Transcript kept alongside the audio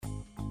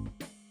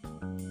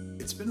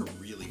It's been a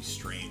really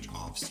strange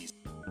off-season.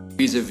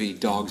 Vis-a-vis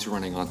dogs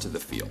running onto the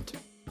field.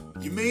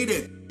 You made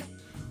it!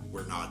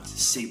 We're not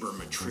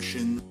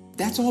sabermetrician.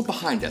 That's all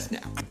behind us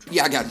now.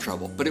 Yeah, I got in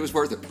trouble, but it was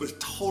worth it. It was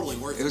totally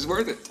worth it. It was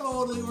worth it.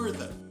 Totally worth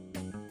it.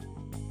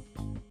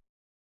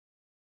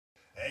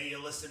 Hey,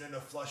 you're listening to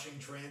Flushing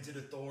Transit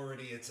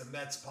Authority. It's a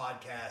Mets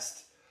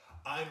podcast.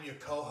 I'm your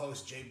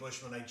co-host, Jay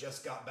Bushman. I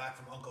just got back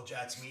from Uncle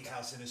Jack's Meat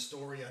House in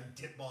Astoria on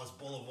Ditmars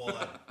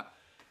Boulevard.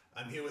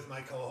 I'm here with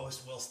my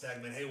co-host, Will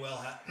Stegman. Hey, Will.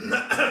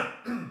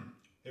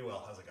 Hey,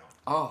 Will. How's it going?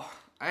 Oh,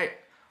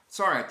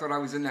 sorry, I thought I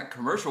was in that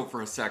commercial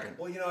for a second.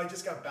 Well, I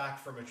just got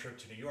back from a trip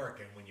to New York,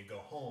 and when you go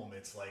home,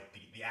 it's like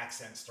the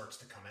accent starts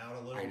to come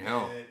out a little bit,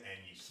 and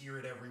you hear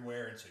it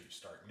everywhere, and so you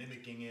start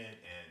mimicking it,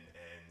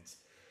 and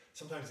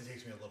sometimes it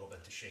takes me a little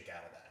bit to shake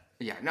out of that.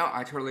 Yeah, no,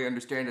 I totally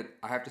understand it.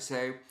 I have to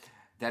say,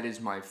 that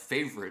is my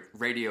favorite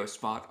radio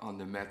spot on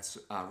the Mets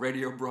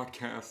radio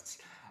broadcasts.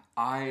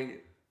 I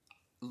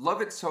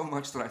love it so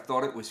much that I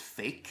thought it was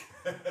fake.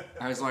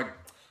 I was like,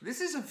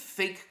 this is a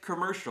fake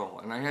commercial.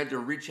 And I had to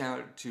reach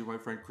out to my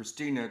friend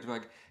Christina to be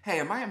like,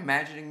 hey, am I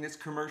imagining this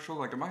commercial?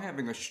 Like, am I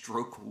having a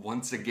stroke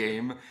once a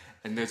game?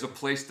 And there's a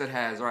place that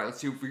has, all right, let's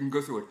see if we can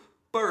go through it.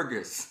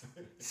 Burgers,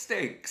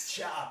 steaks,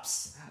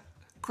 Chops,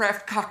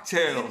 craft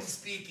cocktails, hidden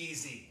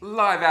speakeasy,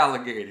 live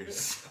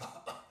alligators,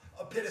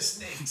 a pit of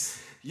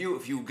snakes.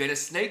 If you get a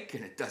snake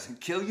and it doesn't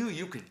kill you,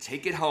 you can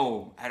take it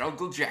home at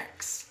Uncle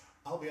Jack's.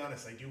 I'll be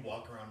honest, I do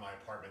walk around my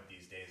apartment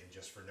these days and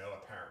just for no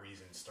apparent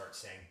reason start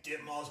saying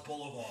Ditmars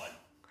Boulevard.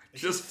 It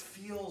just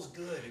feels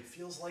good. It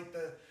feels like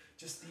the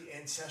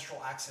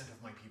ancestral accent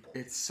of my people.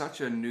 It's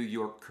such a New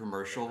York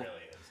commercial. It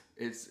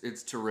really is.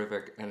 It's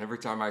terrific, and every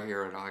time I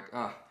hear it,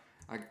 I'm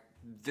like,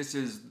 this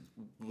is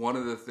one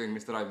of the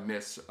things that I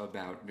miss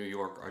about New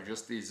York are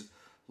just these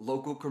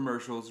local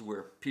commercials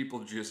where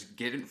people just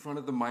get in front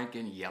of the mic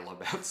and yell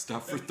about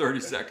stuff for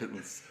 30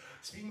 seconds.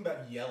 Speaking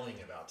about yelling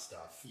about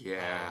stuff,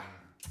 yeah,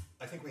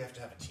 I think we have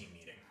to have a team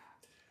meeting.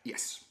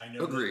 Yes,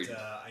 agreed.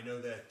 I know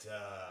that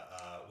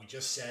we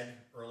just said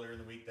earlier in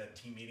the week that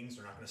team meetings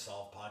are not going to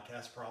solve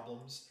podcast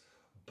problems,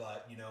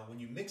 but when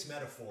you mix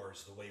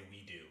metaphors the way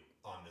we do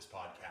on this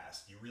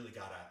podcast, you really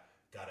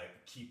gotta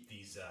keep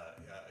these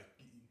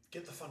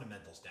get the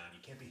fundamentals down. You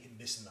can't be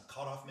missing the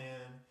cutoff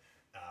man.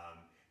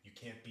 You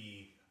can't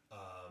be.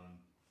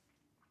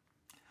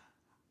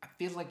 I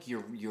feel like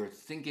you're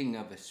thinking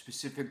of a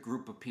specific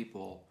group of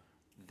people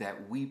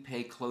that we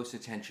pay close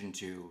attention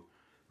to,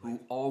 who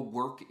all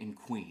work in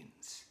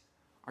Queens.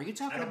 Are you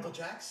talking At about Uncle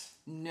Jack's?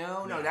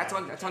 No, that's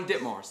on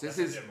Ditmars. This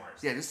is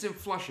Ditmars. Yeah, this is in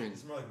Flushing.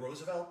 It's more like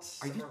Roosevelt.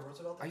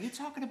 Are you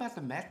talking about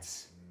the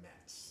Mets?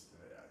 Mets?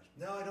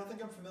 No, I don't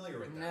think I'm familiar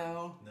with that.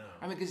 No.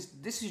 I mean, because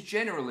this is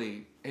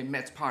generally a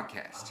Mets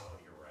podcast. Oh,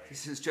 you're right.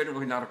 This is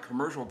generally not a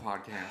commercial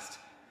podcast.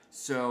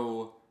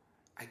 So,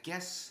 I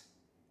guess,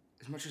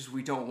 as much as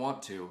we don't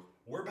want to,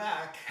 we're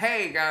back.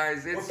 Hey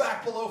guys, we're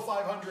back below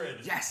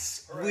 500.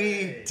 Yes, Hooray.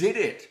 We did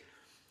it.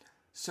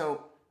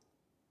 So,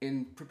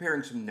 in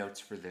preparing some notes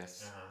for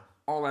this,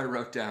 all I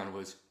wrote down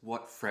was,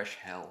 what fresh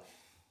hell.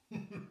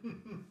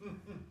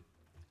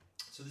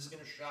 So this is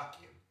going to shock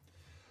you,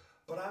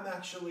 but I'm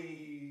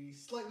actually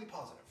slightly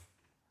positive.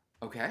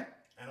 Okay.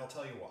 And I'll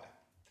tell you why.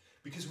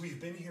 Because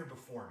we've been here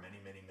before many,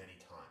 many, many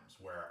times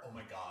where, oh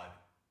my God,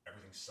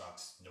 everything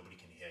sucks, nobody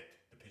can hit,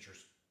 the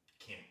pitchers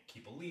can't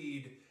keep a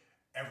lead,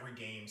 every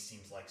game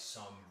seems like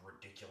some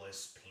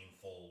ridiculous,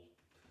 painful,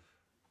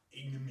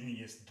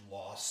 ignominious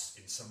loss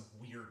in some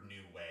weird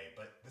new way.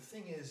 But the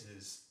thing is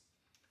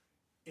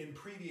in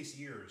previous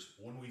years,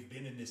 when we've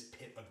been in this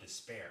pit of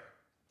despair,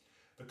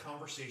 the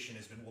conversation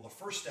has been, well, the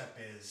first step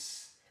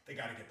is they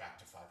got to get back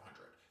to 500.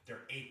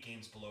 They're 8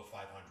 games below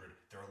 500.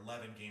 They're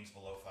 11 games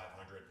below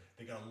 500.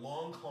 They got a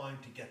long climb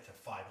to get to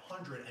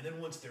 500, and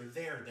then once they're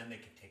there, then they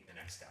can take the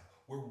next step.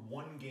 We're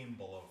 1 game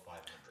below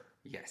 500.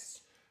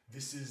 Yes.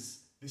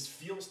 This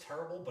feels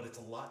terrible, but it's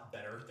a lot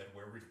better than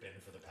where we've been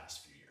for the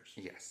past few years.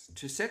 Yes.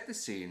 To set the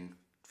scene,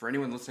 for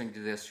anyone listening to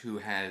this who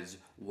has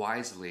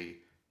wisely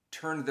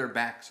turned their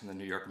backs on the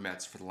New York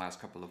Mets for the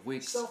last couple of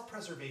weeks,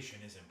 self-preservation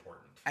is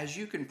important. As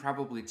you can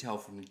probably tell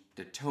from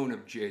the tone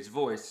of Jay's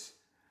voice,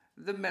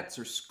 the Mets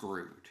are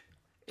screwed,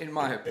 in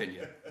my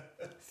opinion.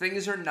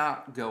 Things are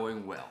not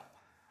going well.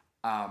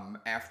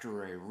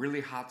 After a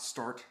really hot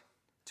start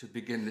to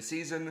begin the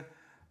season,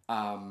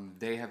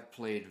 they have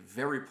played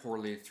very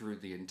poorly through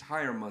the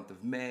entire month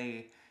of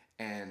May,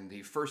 and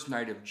the first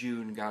night of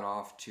June got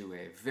off to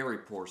a very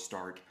poor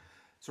start.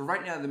 So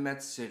right now the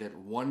Mets sit at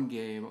 1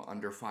 game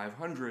under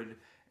 500,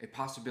 a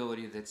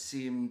possibility that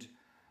seemed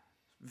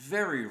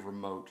very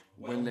remote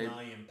when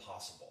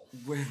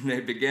they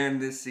began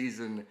this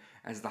season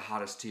as the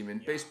hottest team in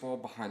baseball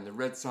behind the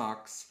Red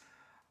Sox.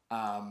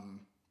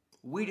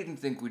 We didn't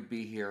think we'd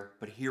be here,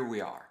 but here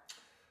we are.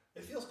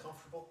 It feels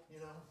comfortable,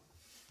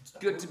 It's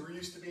good we're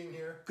used to being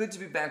here. Good to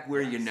be back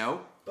where you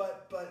know.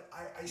 But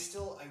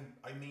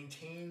I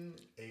maintain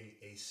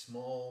a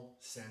small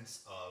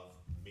sense of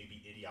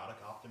maybe idiotic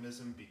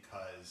optimism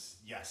because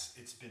yes,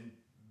 it's been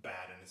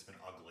bad and it's been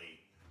ugly,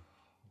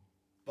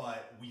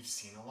 but we've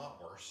seen a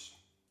lot worse.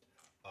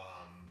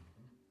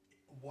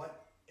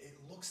 What it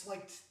looks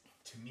like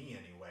to me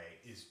anyway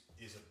is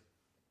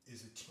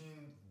a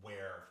team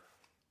where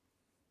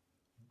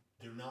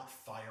they're not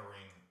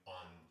firing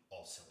on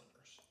all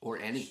cylinders. Or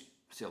any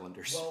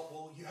cylinders.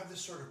 Well, you have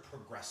this sort of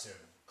progressive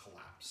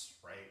collapse,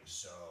 right?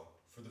 So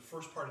for the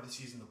first part of the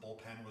season, the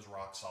bullpen was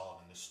rock solid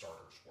and the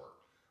starters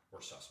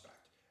were suspect.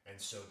 And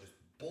so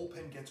the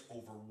bullpen gets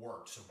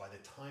overworked. So by the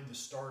time the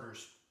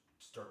starters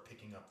start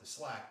picking up the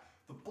slack,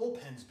 the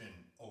bullpen's been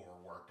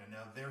overworked, and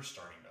now they're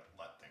starting to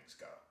let things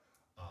go.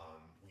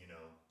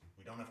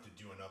 We don't have to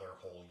do another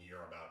whole year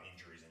about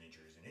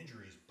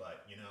injuries,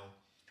 but,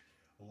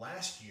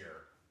 last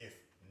year, if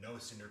Noah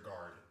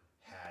Syndergaard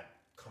had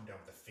come down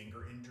with a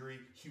finger injury,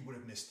 he would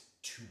have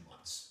missed 2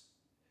 months.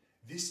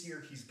 This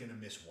year, he's going to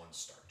miss one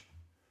start.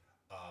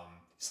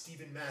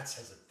 Steven Matz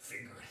has a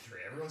finger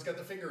injury. Everyone's got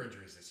the finger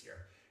injuries this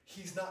year.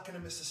 He's not going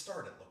to miss a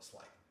start, it looks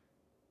like.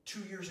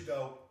 2 years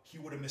ago, he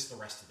would have missed the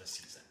rest of the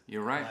season.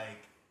 You're right.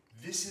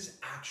 This is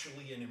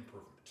actually an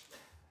improvement.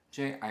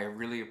 Jay, I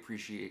really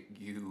appreciate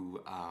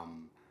you. I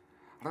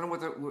don't know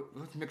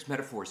what mixed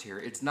metaphors here.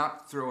 It's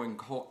not throwing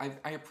cold.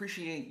 I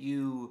appreciate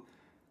you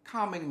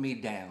calming me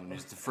down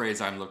is the phrase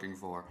I'm looking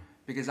for.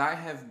 Because I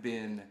have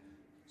been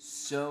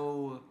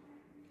so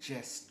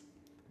just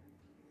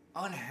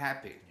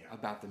unhappy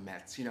about the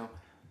Mets.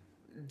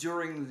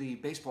 During the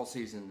baseball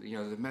season,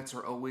 the Mets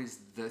are always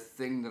the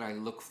thing that I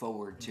look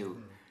forward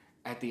to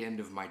at the end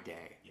of my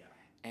day. Yeah.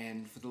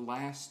 And for the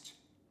last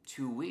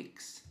 2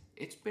 weeks,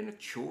 it's been a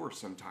chore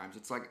sometimes.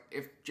 It's like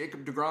if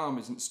Jacob deGrom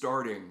isn't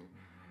starting,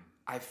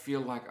 I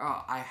feel like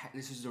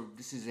this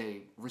is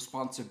a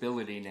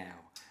responsibility now,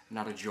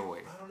 not a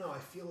joy. I don't know. I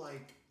feel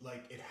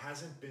like it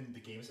hasn't been, the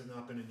games have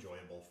not been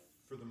enjoyable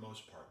for the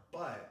most part,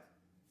 but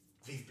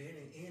they've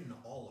been in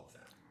all of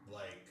them.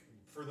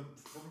 From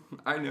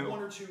I know. 1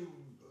 or 2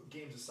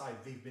 games aside,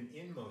 they've been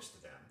in most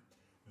of them.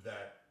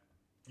 That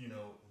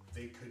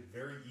they could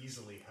very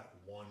easily have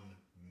won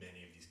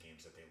many of these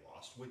games that they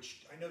lost,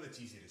 which I know that's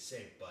easy to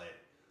say, but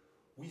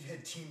we've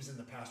had teams in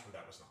the past where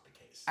that was not the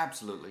case.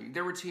 Absolutely.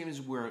 There were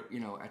teams where,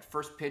 at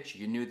first pitch,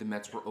 you knew the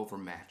Mets were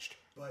overmatched.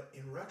 But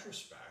in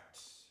retrospect,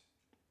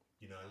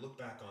 I look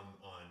back on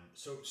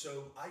so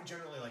I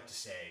generally like to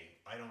say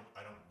I don't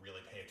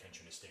really pay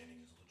attention to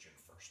standings until June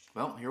 1st.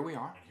 Well, here we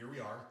are. And here we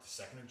are, the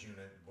 2nd of June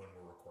when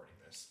we're recording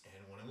this.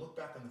 And when I look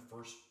back on the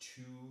first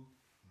 2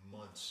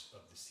 months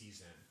of the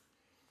season,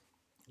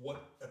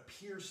 what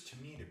appears to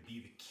me to be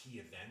the key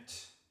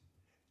event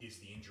is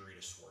the injury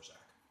to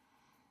Swarzak.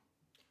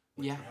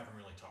 Which we haven't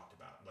really talked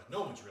about.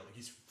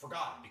 He's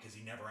forgotten because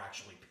he never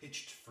actually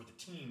pitched for the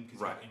team because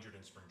he got injured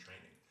in spring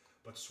training.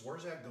 But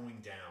Swarzak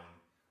going down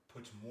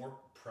puts more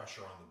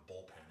pressure on the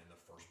bullpen in the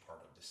first part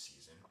of the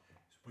season,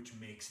 which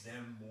makes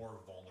them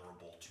more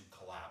vulnerable to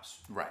collapse.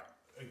 Right.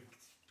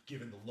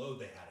 Given the load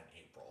they had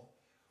in April,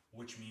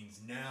 which means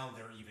now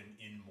they're even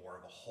in more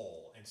of a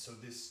hole. And so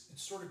it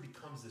sort of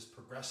becomes this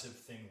progressive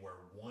thing where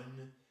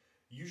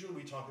usually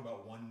we talk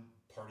about one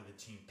part of the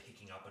team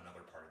picking up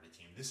another part of the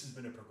team. This has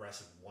been a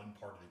progressive one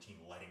part of the team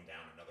letting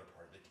down another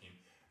part of the team,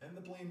 and the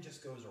blame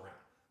just goes around.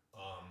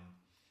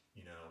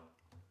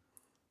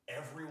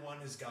 Everyone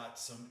has got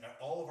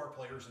all of our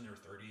players in their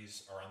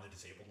 30s are on the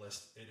disabled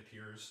list, it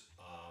appears.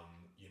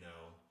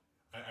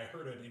 I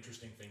heard an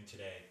interesting thing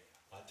today.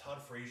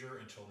 Todd Frazier,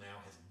 until now,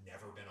 has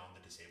never been on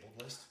the disabled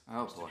list.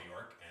 Oh, boy. To New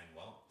York, and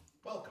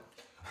welcome.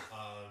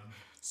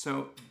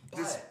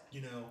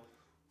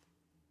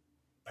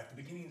 At the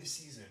beginning of the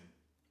season,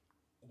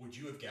 would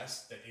you have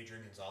guessed that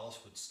Adrian Gonzalez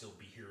would still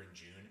be here in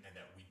June and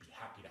that we'd be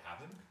happy to have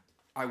him?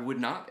 I would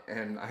not,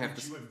 and I have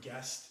Would you have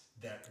guessed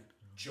that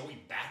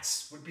Joey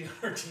Bats would be on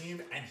our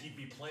team and he'd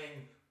be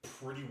playing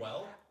pretty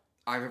well?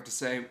 I have to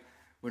say,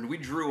 when we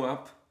drew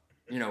up,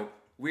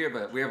 we have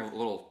a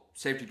little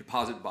safety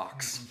deposit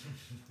box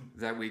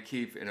that we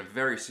keep in a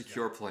very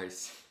secure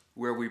place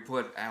where we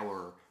put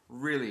our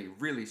really,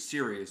 really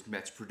serious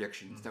Mets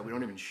predictions that we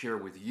don't even share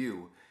with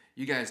you.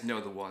 You guys know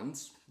the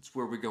ones. It's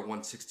where we go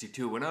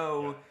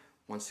 162-0,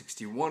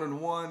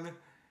 161-1.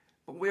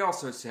 But we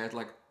also said,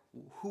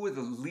 who are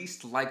the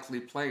least likely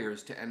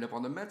players to end up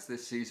on the Mets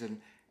this season?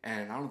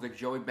 And I don't think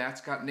Joey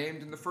Bats got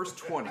named in the first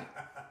 20.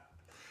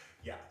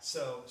 Yeah.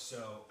 So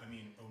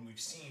when we've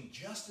seen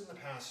just in the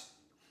past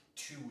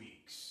 2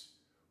 weeks,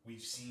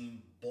 we've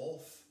seen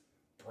both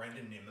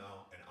Brandon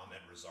Nimmo and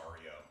Ahmed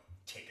Rosario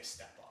take a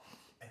step up,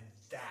 and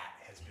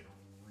that has been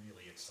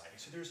really exciting.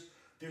 So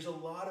there's a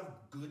lot of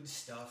good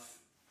stuff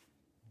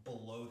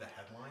below the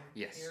headline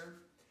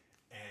here,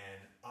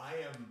 and I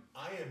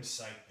am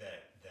psyched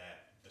that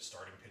the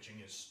starting pitching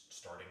is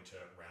starting to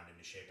round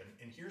into shape.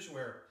 And here's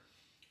where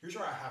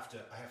I have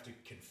to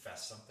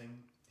confess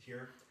something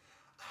here.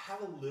 I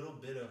have a little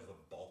bit of a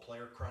ball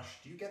player crush.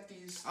 Do you get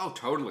these? Oh,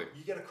 totally.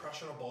 You get a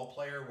crush on a ball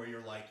player where you're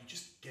you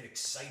just get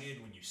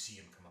excited when you see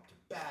him come up to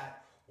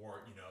bat,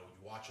 or you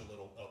watch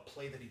a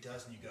play that he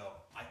does and you go,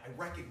 I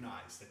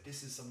recognize that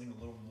this is something a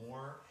little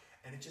more,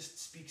 and it just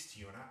speaks to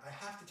you. And I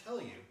have to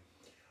tell you,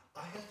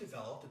 I have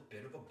developed a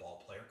bit of a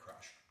ball player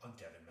crush on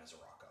Devin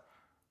Mesoraco.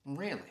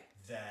 Really?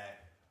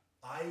 That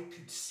I I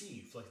could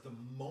see, like, the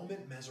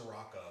moment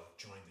Mesoraco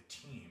joined the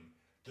team,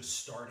 the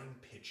starting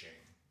pitching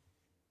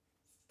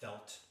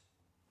felt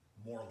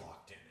more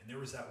locked in. And there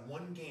was that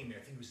one game, I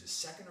think it was the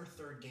second or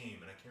third game,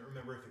 and I can't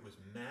remember if it was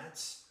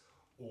Matz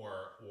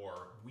or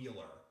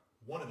Wheeler,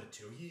 one of the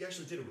two. He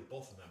actually did it with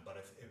both of them,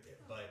 but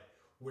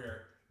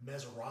where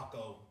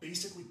Mesoraco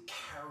basically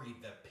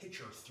carried the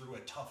pitcher through a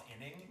tough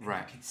inning, and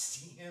right. you could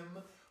see him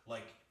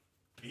like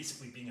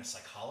basically being a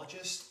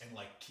psychologist and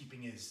like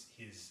keeping his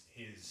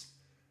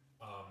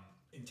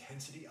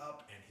intensity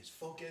up and his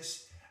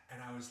focus.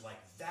 And I was like,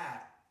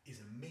 that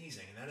is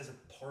amazing, and that is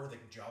a part of the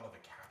job of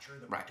a catcher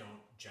that right. we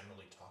don't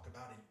generally talk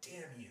about. And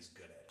damn, he is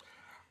good at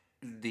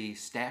it. The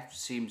staff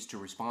seems to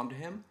respond to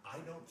him. I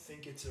don't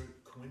think it's a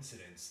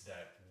coincidence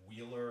that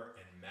Wheeler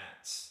and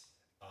Matz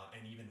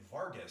and even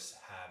Vargas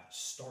have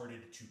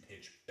started to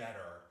pitch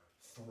better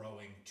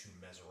throwing to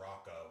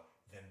Mesoraco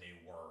than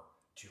they were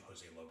to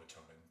Jose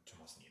Lobaton and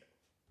Tomas Nido.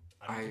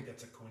 I don't think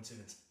that's a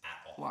coincidence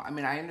at all. Well, I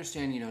mean, I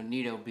understand,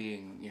 Nido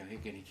being,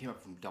 again, he came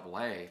up from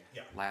AA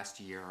last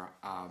year.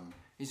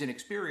 He's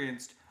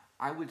inexperienced.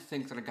 I would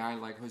think that a guy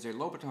like Jose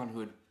Lobaton, who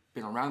had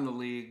been around the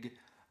league,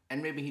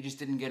 and maybe he just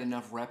didn't get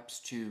enough reps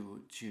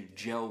to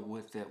gel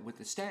with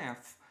the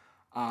staff.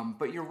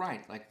 But you're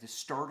right. Like, the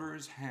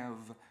starters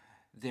have,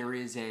 there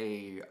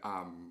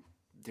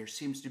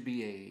seems to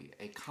be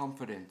a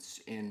confidence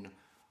in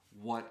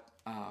what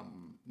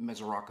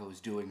Mesoraco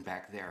is doing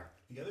back there.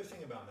 The other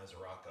thing about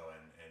Mesoraco,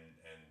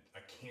 and I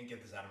can't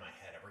get this out of my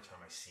head every time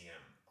I see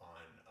him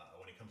on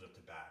when he comes up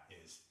to bat,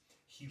 is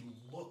he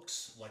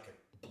looks like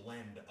a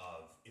blend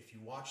of, if you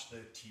watch the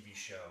TV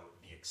show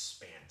The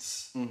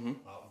Expanse,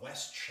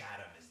 Wes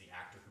Chatham is the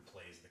actor who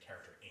plays the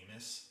character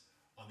Amos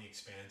on The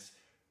Expanse.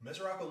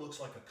 Mesoraco looks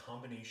like a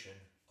combination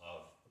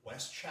of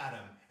Wes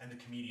Chatham and the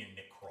comedian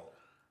Nick Kroll.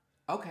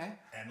 Okay.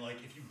 And like,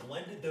 if you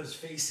blended those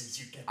faces,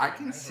 you get. I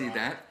can see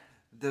that.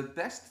 The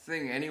best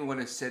thing anyone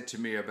has said to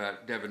me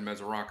about Devin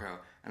Mesoraco,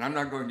 and I'm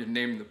not going to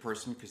name the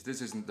person because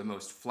this isn't the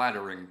most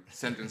flattering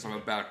sentence I'm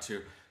about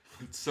to,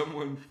 but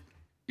someone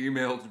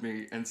emailed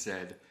me and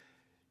said,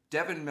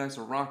 Devin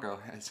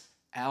Mesoraco has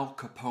Al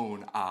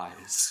Capone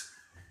eyes.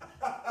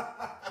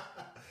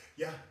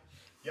 Yeah,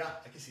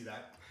 I can see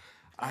that.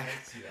 I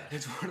can see that.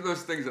 It's one of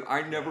those things that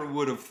I never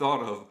would have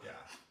thought of. Yeah.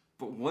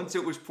 But once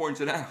it was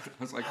pointed out,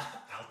 I was like...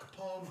 Al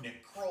Capone,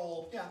 Nick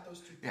Kroll. Yeah, those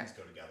two things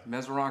go together.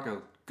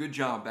 Mesoraco, good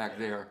job back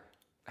there,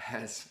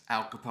 has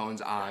Al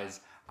Capone's eyes.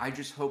 I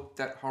just hope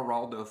that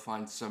Geraldo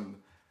finds some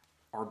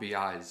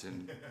RBIs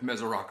in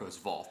Mesoraco's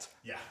vault.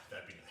 Yeah,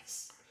 that'd be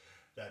nice.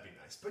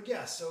 But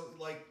yeah, so,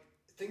 like,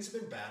 things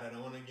have been bad. I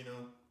don't want to,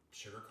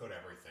 sugarcoat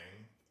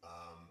everything.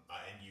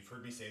 And you've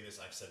heard me say this.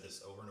 I've said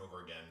this over and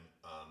over again.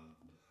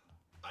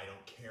 I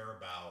don't care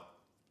about,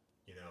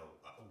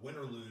 win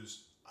or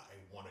lose. I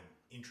want an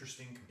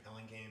interesting,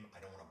 compelling game. I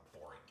don't want a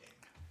boring game.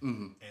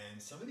 Mm-hmm.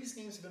 And some of these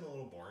games have been a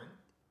little boring.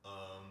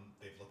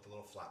 They've looked a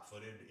little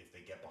flat-footed. If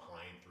they get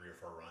behind 3 or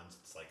 4 runs,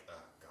 it's like,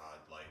 oh,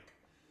 God, like,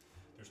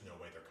 there's no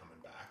way they're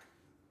coming back.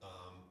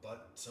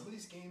 But some of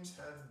these games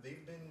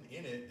they've been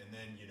in it, and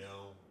then,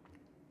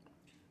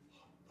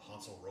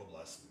 Hansel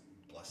Robles,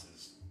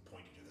 blesses,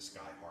 pointing to the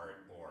sky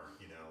heart, or,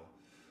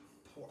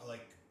 poor,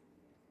 like,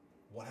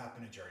 what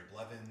happened to Jerry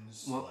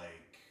Blevins? Well,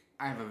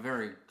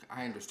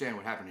 I understand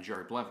what happened to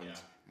Jerry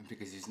Blevins, and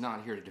because he's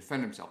not here to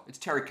defend himself. It's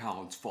Terry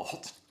Collins'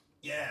 fault.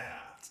 Yeah.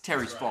 It's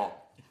Terry's fault.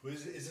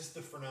 Is this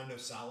the Fernando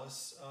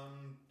Salas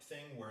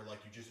thing where, like,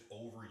 you just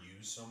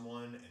overuse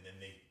someone and then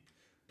they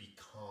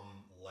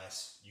become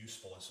less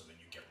useful, and so then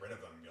you get rid of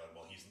him and you're like,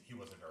 well, he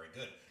wasn't very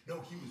good.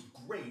 No, he was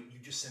great. You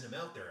just send him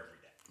out there every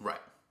day.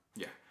 Right.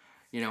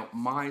 Yeah.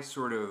 My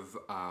sort of,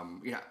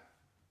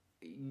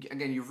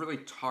 again, you've really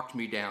talked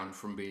me down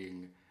from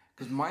being,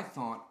 because my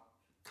thought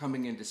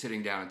coming into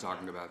sitting down and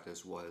talking about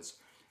this was,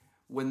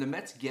 when the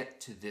Mets get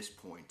to this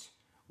point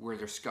where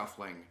they're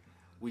scuffling,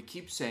 we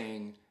keep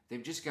saying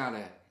they've just got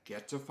to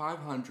get to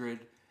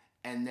 500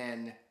 and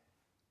then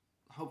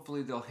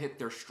hopefully they'll hit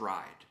their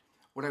stride.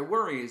 What I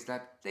worry is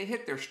that they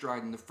hit their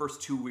stride in the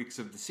first 2 weeks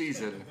of the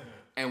season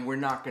and we're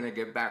not going to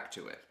get back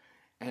to it.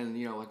 And,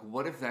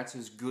 what if that's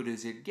as good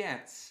as it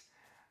gets?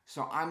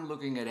 So I'm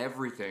looking at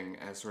everything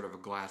as sort of a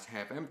glass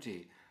half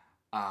empty.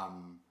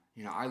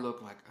 I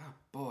look like, oh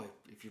boy,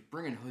 if you're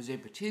bringing Jose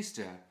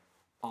Bautista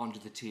onto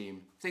the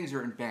team, things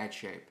are in bad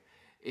shape.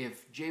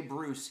 If Jay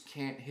Bruce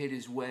can't hit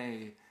his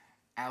way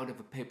out of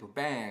a paper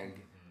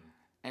bag,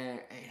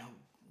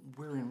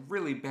 we're in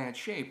really bad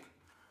shape.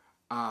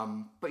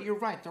 But you're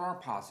right, there are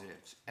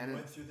positives. And we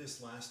went through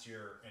this last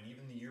year and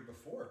even the year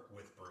before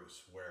with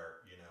Bruce, where,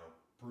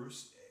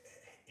 Bruce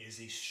is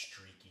a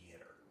streaky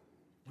hitter.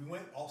 We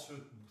went also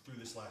through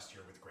this last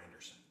year with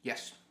Granderson.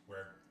 Yes.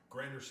 Where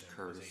Granderson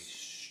was a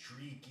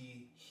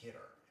streaky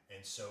hitter.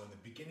 And so in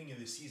the beginning of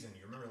the season,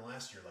 you remember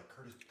last year, like,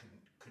 Curtis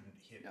couldn't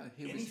hit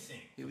anything.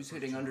 He was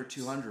hitting under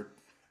 200.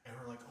 And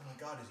we're like, oh my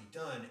God, is he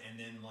done? And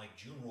then, like,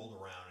 June rolled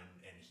around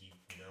and he,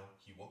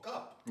 he woke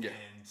up. Yeah.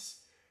 And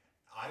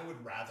I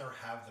would rather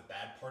have the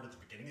bad part at the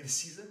beginning of the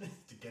season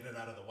to get it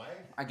out of the way.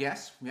 I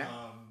guess,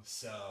 yeah.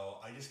 So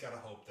I just gotta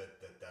hope that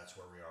that's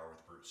where we are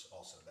with Bruce.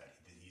 Also, that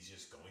he's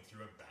just going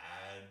through a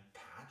bad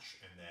patch,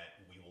 and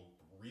that we will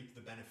reap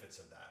the benefits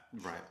of that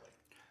shortly.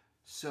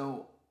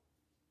 So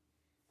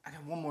I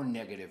got one more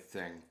negative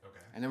thing.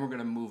 Okay. And then we're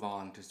gonna move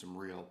on to some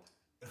real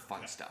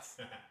fun stuff.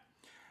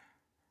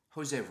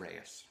 Jose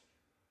Reyes.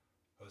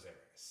 Jose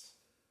Reyes.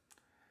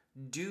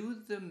 Do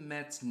the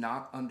Mets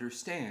not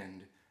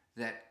understand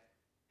that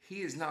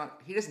he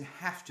doesn't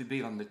have to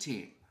be on the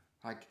team?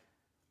 Like,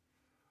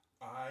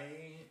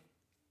 I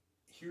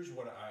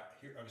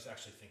was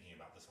actually thinking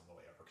about this on the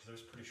way over because I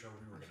was pretty sure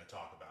we were going to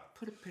talk about.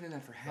 Put a pin in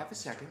that for half a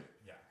second.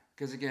 Yeah.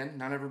 Because again,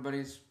 not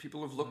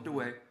people have looked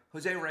away.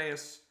 Jose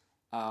Reyes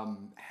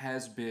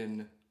has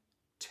been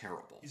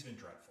terrible. He's been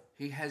dreadful.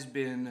 He has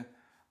been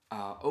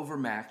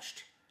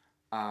overmatched.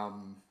 I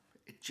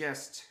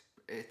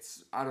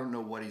don't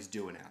know what he's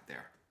doing out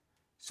there.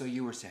 So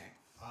you were saying?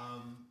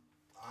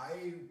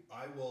 I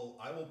will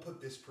put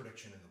this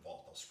prediction in the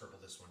vault. I'll scribble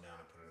this one down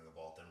and put it in the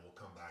vault, and we'll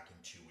come back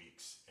in 2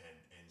 weeks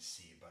and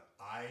see. But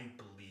I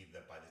believe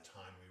that by the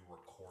time we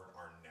record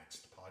our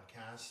next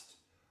podcast,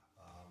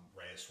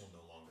 Reyes will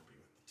no longer be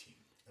with the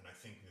team. And I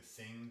think the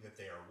thing that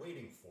they are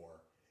waiting for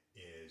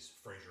is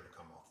Frazier to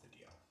come off the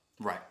DL.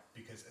 Right.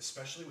 Because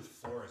especially with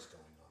Flores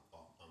going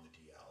on the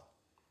DL,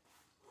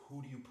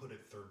 who do you put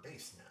at third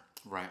base now?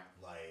 Right.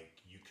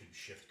 Like, you could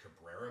shift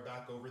Cabrera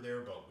back over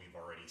there, but we've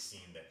already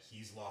seen that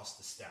he's lost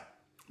a step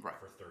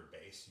for third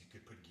base. You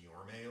could put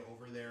Guillorme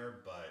over there,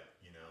 but,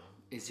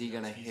 is he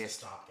going to hit? He's a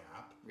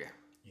stopgap. Yeah.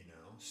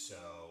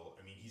 So,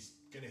 I mean, he's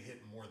going to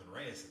hit more than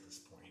Reyes at this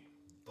point.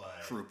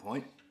 But true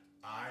point.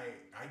 I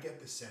get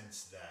the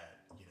sense that,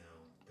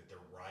 that they're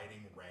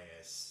riding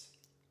Reyes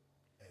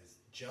as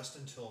just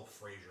until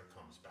Frazier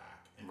comes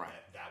back, and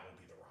that will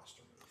be the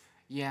roster move.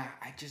 Yeah,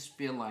 I just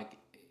feel like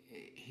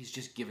he's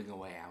just giving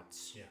away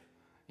outs. Yeah.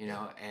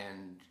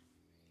 And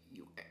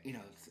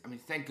I mean,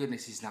 thank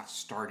goodness he's not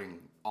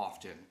starting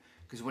often,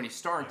 because when he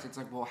starts, it's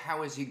like, well,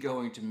 how is he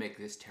going to make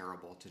this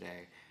terrible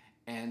today?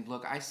 And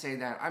look, I say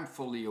that I'm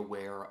fully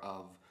aware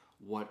of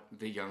what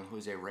the young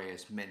Jose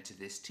Reyes meant to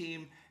this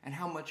team and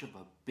how much of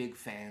a big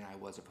fan I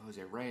was of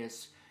Jose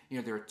Reyes.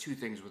 There are two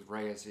things with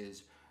Reyes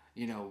is,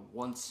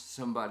 once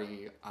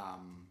somebody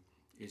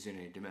is in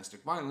a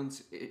domestic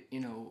violence,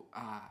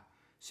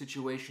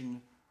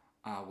 situation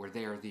where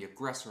they are the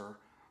aggressor,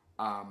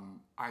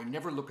 I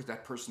never look at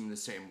that person the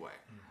same way.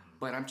 Mm-hmm.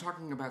 But I'm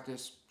talking about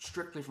this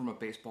strictly from a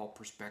baseball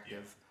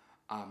perspective.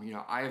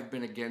 Yeah. I have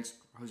been against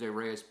Jose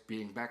Reyes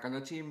being back on the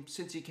team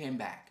since he came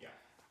back.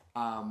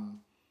 Yeah.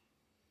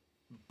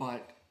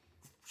 But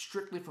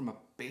strictly from a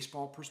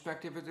baseball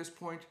perspective at this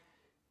point,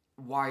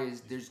 why is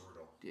there's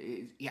brutal.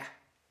 Yeah.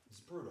 It's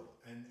brutal.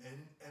 And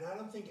I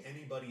don't think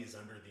anybody is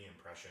under the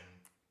impression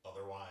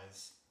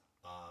otherwise.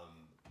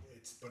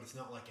 But it's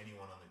not like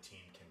anyone on the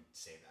team can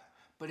say that.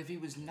 But if he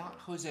was not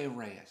Jose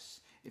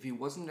Reyes, if he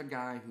wasn't a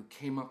guy who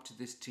came up to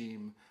this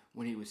team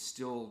when he was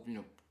still,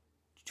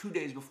 2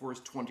 days before his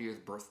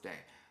 20th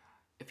birthday,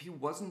 if he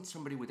wasn't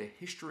somebody with a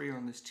history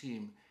on this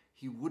team,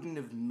 he wouldn't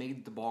have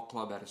made the ball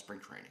club out of spring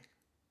training.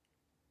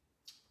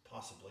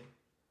 Possibly.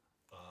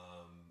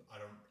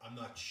 I'm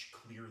not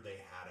clear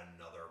they had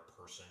another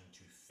person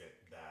to fit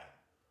that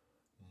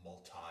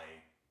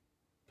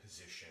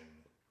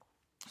multi-position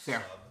Fair.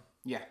 sub.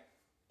 Yeah.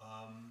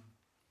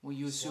 Well,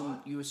 you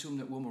assume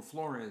that Wilmer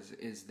Flores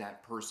is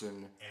that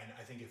person. And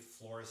I think if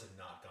Flores had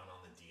not gone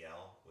on the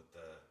DL with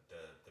the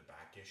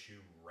back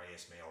issue,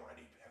 Reyes may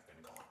already have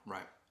been gone.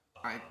 Right.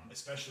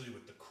 Especially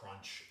with the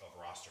crunch of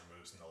roster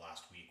moves in the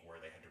last week where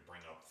they had to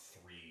bring up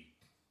 3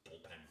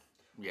 bullpen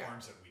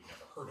arms that we'd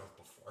never heard of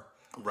before.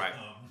 Right.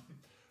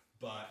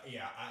 But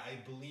yeah, I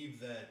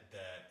believe that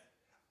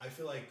I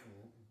feel like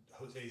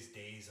Jose's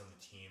days on the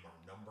team are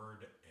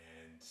numbered,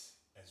 and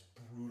as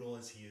brutal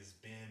as he has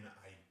been,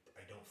 I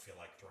don't feel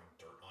like throwing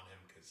dirt on him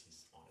because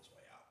he's on his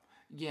way out.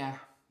 Yeah.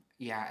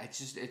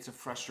 It's a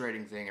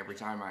frustrating thing every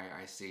time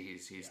I see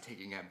he's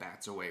taking at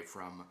bats away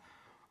from,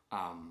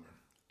 a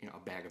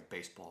bag of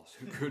baseballs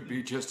who could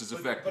be just as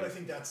effective. But I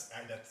think that's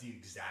the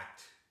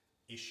exact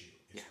issue.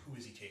 Who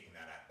is he taking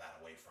that at bat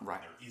away from?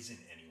 Right. There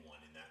isn't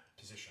anyone in that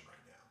position right now.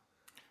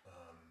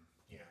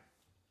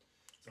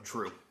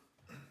 True.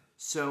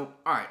 So,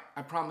 all right,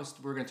 I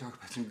promised we're going to talk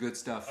about some good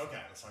stuff. Okay,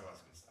 let's talk about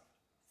some good stuff.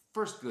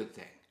 First good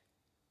thing.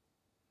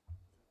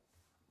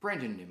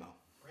 Brandon Nimmo.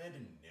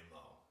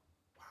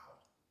 Wow.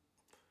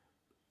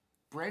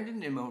 Brandon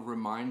Nimmo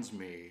reminds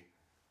me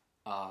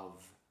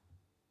of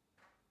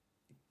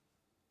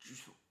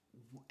just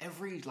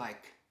every,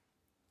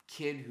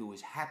 kid who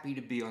was happy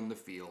to be on the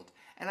field.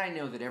 And I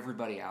know that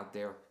everybody out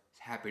there is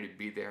happy to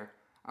be there.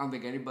 I don't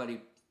think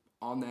anybody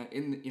on that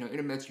in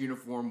a Mets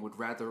uniform would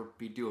rather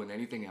be doing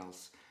anything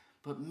else.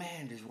 But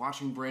man, does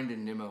watching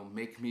Brandon Nimmo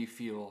make me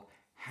feel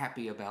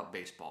happy about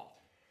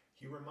baseball.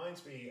 He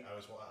reminds me. I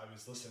was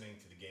listening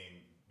to the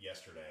game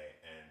yesterday,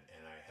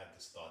 and I had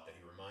this thought that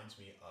he reminds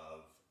me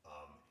of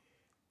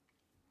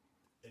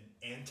an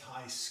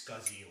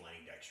anti-Scuzzy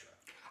Lane Dykstra.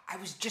 I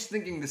was just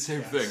thinking the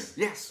same Yes.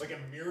 thing. Yes. Like a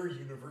mirror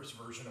universe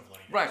version of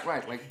Lenny. Right, Dykstra.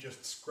 right, like- you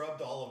just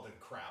scrubbed all of the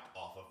crap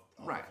off of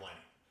Right. Lenny.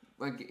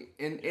 Like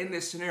in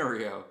this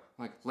scenario,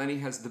 like Lenny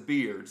has the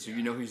beard, so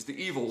you know he's the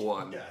evil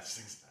one. Yes,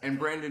 exactly. And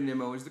Brandon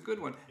Nimmo is the good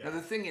one. Yeah. Now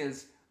the thing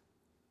is,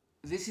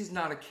 this is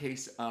not a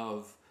case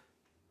of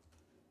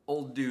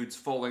old dudes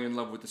falling in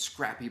love with a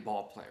scrappy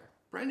ball player.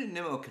 Brandon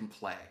Nimmo can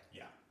play.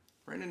 Yeah.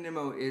 Brandon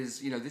Nimmo is,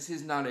 this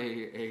is not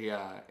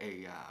a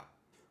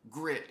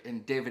Grit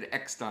and David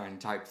Eckstein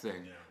type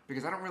thing. Yeah.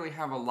 Because I don't really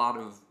have a lot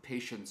of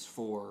patience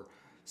for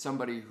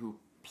somebody who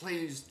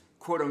plays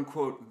quote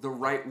unquote the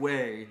right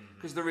way,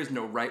 because there is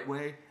no right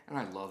way, and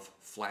I love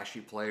flashy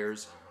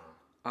players.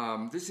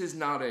 This is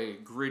not a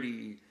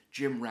gritty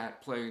gym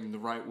rat playing the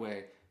right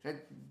way.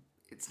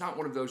 It's not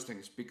one of those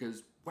things,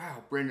 because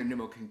wow, Brandon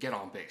Nimmo can get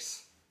on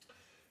base.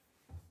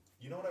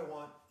 You know what I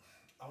want?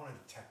 I want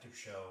a detective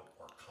show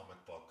or a comic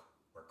book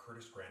where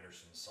Curtis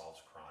Granderson solves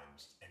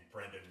crimes and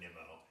Brandon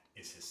Nimmo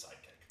is his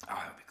sidekick. Oh,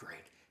 that would be great.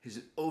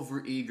 His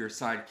overeager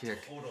sidekick.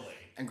 Totally.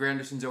 And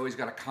Granderson's always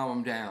got to calm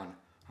him down.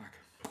 Like,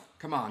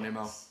 come on,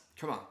 Nimmo.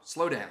 Come on,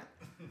 slow down.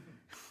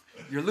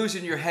 You're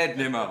losing your head,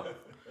 Nimmo.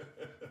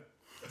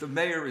 The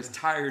mayor is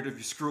tired of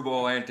your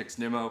screwball antics,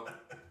 Nimmo.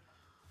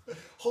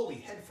 Holy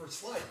head first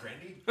slide,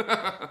 Grandy.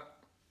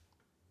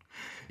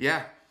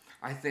 Yeah,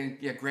 I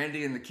think,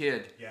 Grandy and the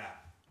kid. Yeah.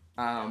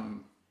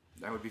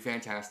 That would be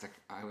fantastic.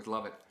 I would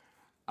love it.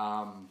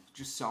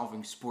 Just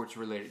solving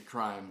sports-related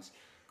crimes.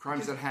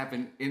 Crimes that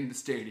happen in the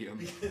stadium.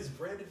 Because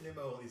Brandon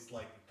Nimmo is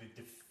like the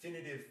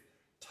definitive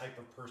type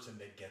of person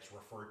that gets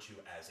referred to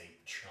as a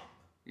chum.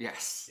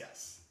 Yes.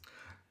 Yes.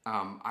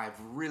 I've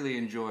really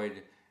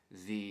enjoyed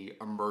the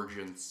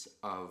emergence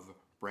of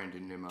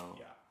Brandon Nimmo.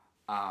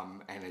 Yeah.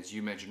 And as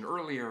you mentioned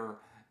earlier,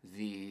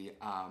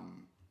 I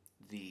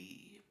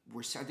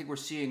think we're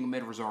seeing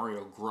Med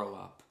Rosario grow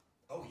up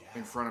Oh yeah.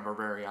 in front of our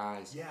very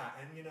eyes. Yeah,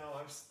 and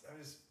I was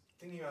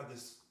thinking about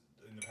this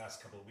in the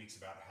past couple of weeks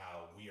about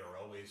how we are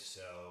always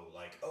so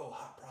like, oh,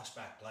 hot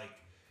prospect, like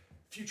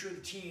future of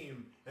the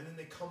team, and then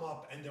they come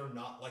up and they're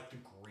not like the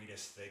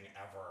greatest thing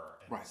ever,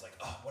 and Right. it's like,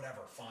 oh,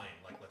 whatever, fine,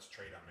 like let's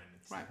trade them, and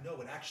it's Right. like, no,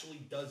 it actually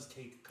does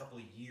take a couple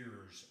of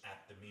years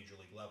at the major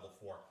league level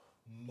for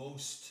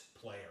most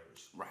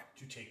players Right.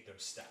 to take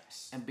those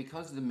steps. And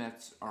because the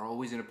Mets are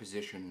always in a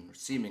position, or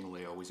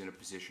seemingly always in a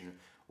position,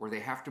 where they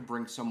have to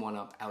bring someone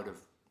up out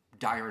of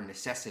dire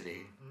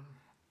necessity,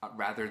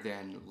 rather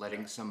than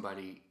letting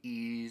somebody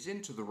ease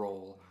into the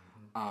role,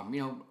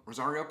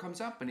 Rosario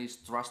comes up and he's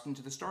thrust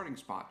into the starting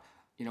spot.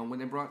 When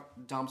they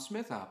brought Dom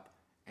Smith up,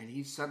 and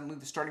he's suddenly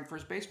the starting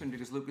first baseman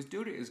because Lucas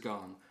Duda is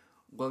gone.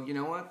 Well, you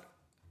know what?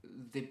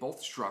 They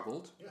both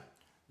struggled. Yeah.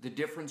 The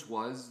difference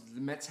was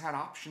the Mets had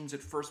options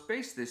at first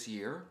base this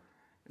year,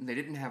 and they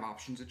didn't have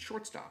options at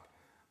shortstop.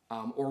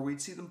 Or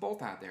we'd see them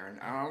both out there.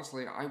 And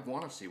honestly, I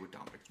want to see what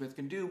Dominic Smith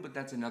can do, but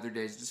that's another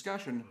day's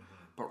discussion.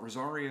 But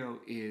Rosario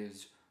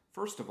is,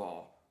 first of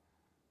all,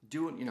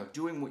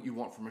 doing what you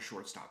want from a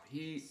shortstop.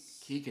 He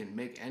can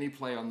make any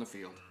play on the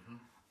field.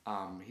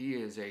 He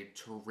is a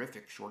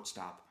terrific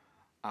shortstop.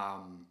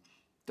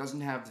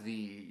 Doesn't have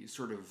the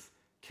sort of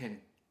can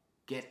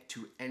get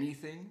to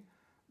anything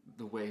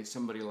the way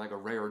somebody like a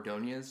Ray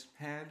Ordonez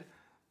had,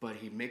 but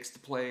he makes the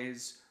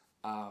plays.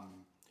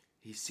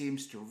 He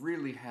seems to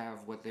really have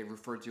what they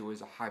refer to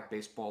as a high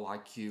baseball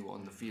IQ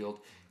on the field.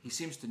 He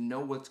seems to know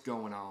what's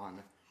going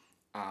on.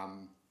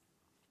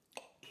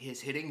 His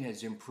hitting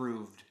has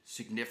improved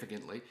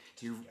significantly.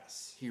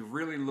 Yes. He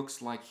really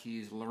looks like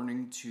he's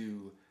learning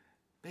to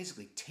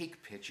basically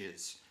take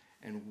pitches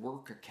and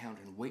work a count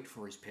and wait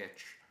for his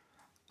pitch,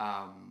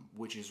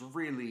 which is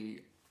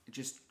really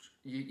just,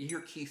 you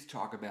hear Keith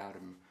talk about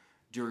him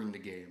during the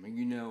game, and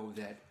you know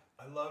that.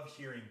 I love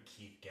hearing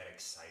Keith get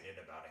excited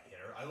about a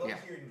hitter. I love Yeah.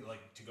 hearing,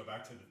 like, to go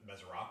back to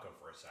Mesoraco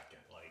for a second,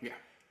 like, Yeah.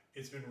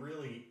 it's been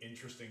really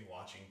interesting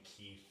watching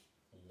Keith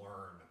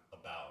learn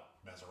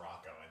about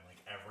Mesoraco, and like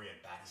every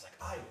at bat, he's like,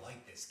 I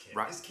like this kid.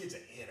 Right. This kid's a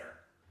hitter.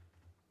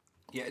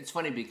 Yeah, it's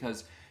funny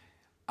because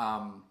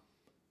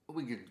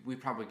we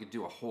probably could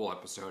do a whole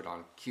episode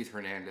on Keith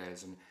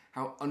Hernandez and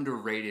how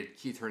underrated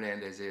Keith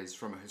Hernandez is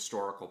from a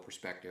historical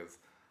perspective.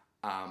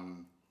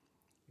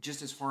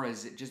 Just as far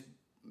as just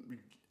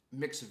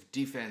mix of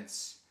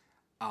defense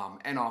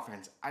and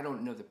offense, I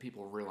don't know that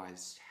people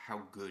realize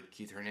how good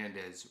Keith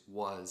Hernandez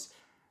was.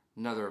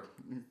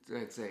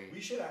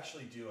 We should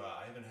actually do.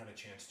 I haven't had a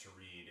chance to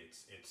read.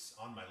 It's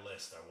on my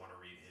list. I want to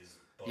read his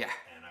book, Yeah.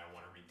 and I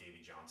want to read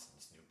Davy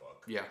Johnson's new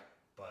book. Yeah.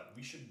 But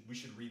we should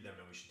read them,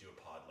 and we should do a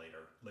pod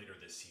later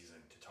this season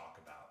to talk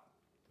about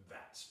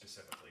that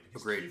specifically.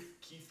 Because Agreed.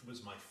 Keith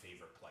was my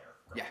favorite player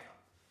growing Yeah.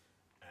 up,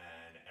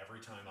 and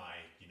every time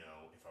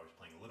if I was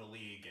playing Little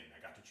League and I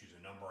got to choose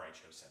a number, I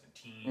chose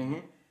 17.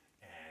 Mhm.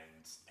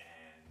 And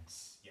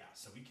yeah,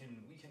 so we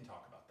can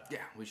talk about that.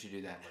 Yeah, we should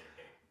do that. At a later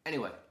date.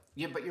 Anyway,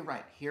 yeah, but you're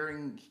right.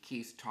 Hearing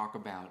Keith talk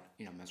about,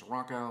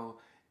 Mesoraco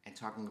and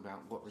talking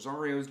about what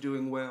Rosario's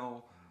doing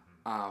well,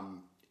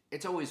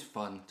 it's always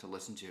fun to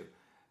listen to.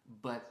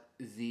 But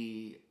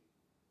the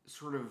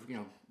sort of,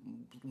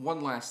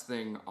 one last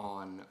thing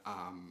on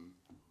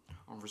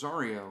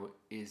Rosario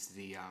is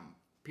the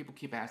people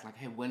keep asking like,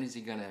 hey, when is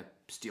he gonna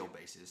steal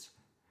bases?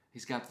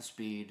 He's got the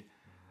speed.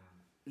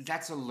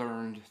 That's a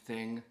learned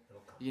thing.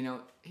 You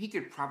know, he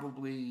could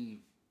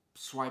probably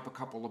swipe a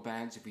couple of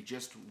bags if he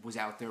just was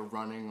out there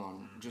running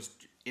on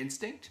just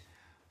instinct.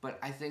 But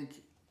I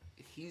think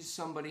he's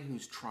somebody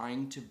who's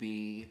trying to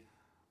be.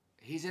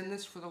 He's in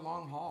this for the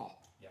long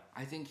haul. Yeah.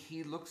 I think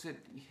he looks at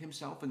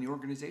himself and the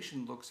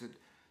organization looks at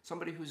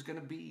somebody who's going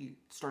to be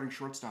starting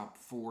shortstop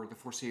for the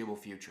foreseeable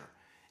future.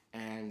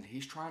 And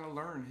he's trying to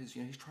learn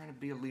he's trying to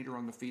be a leader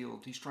on the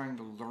field. He's trying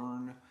to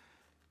learn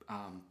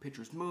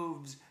pitchers'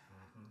 moves.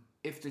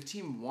 If the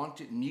team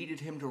needed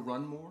him to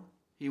run more,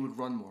 he would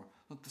run more.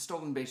 Look, the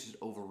stolen base is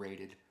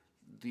overrated.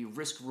 The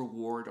risk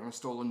reward on a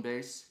stolen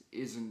base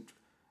isn't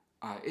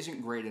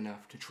great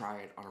enough to try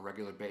it on a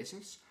regular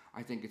basis.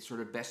 I think it's sort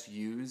of best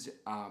used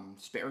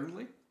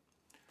sparingly.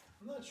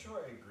 I'm not sure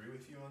I agree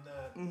with you on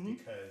that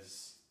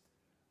because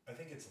I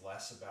think it's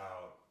less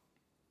about.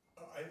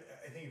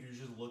 I think if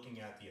you're just looking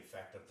at the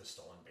effect of the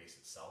stolen base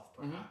itself,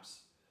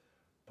 perhaps,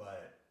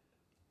 but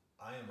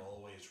I am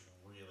always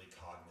really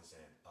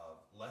cognizant of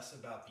less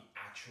about the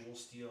actual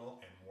steal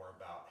and more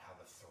about how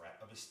the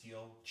threat of a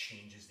steal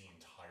changes the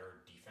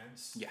entire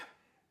defense. Yeah.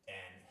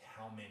 And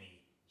how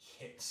many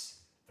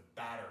hits the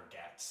batter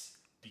gets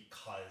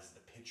because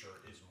the pitcher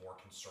is more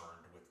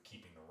concerned with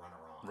keeping the runner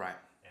on. Right.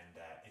 And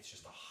that it's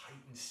just a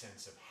heightened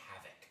sense of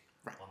havoc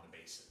on the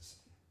bases.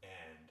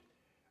 And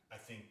I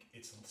think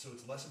it's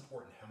less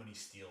important how many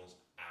steals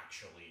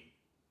actually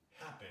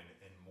happen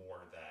and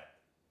more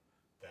that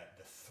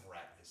the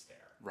threat is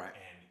there. Right.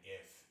 And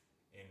if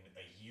in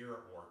a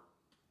year or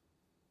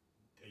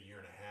a year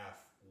and a half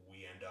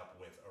we end up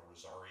with a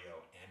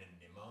Rosario and a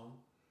Nimmo,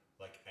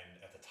 and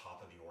at the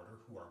top of the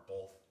order, who are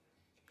both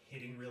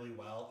hitting really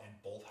well and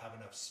both have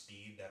enough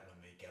speed that when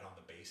they get on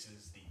the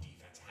bases, the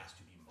defense has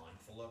to be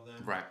mindful of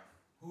them. Right.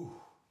 Ooh,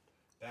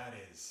 that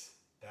is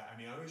that. I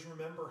mean, I always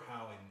remember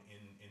how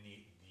in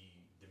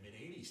the mid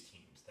 '80s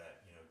teams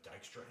that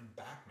Dykstra and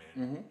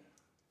Backman,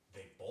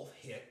 they both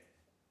hit.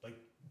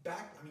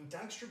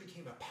 Dykstra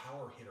became a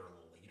power hitter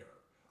later,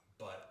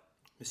 but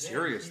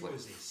seriously, he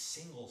was a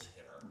singles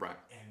hitter. Right.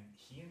 And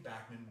he and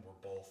Backman were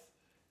both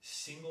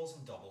singles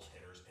and doubles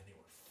hitters, and they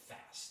were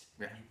fast.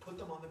 Yeah. And you put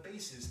them on the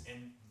bases,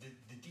 and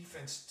the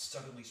defense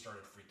suddenly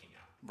started freaking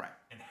out. Right.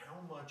 And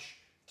how much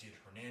did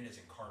Hernandez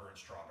and Carter and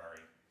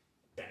Strawberry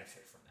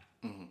benefit from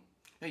that?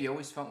 Yeah, you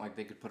always felt like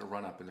they could put a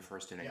run up in the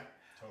first inning. Yeah,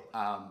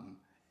 totally.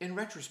 In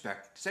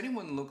retrospect, does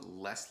anyone look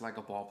less like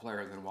a ball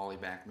player than Wally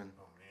Backman?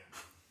 Oh, man.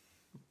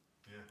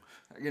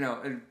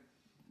 Yeah. And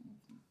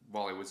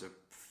Wally was a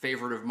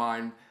favorite of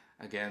mine.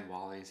 Again,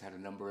 Wally's had a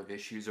number of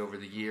issues over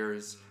the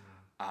years.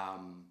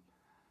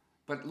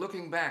 But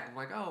looking back,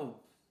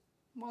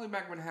 Wally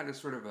Backman had a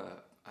sort of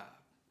a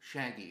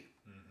shaggy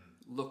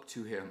look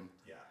to him.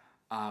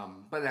 Yeah.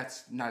 But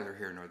that's neither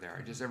here nor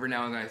there. Just every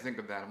now and then I think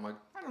of that. I'm like,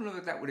 I don't know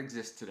that would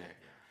exist today.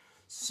 Yeah.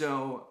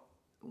 So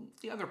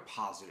the other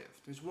positive,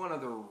 there's one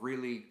other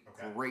really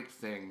great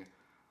thing.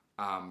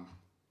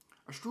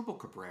 Asdrubal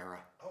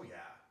Cabrera. Oh,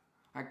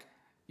 yeah.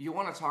 You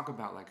want to talk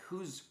about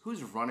who's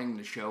running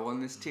the show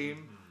on this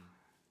team?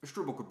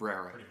 Asdrubal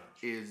Cabrera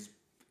is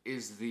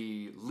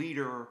the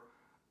leader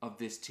of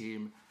this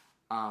team.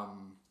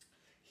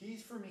 He,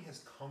 for me,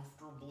 has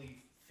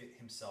comfortably fit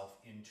himself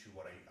into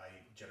what I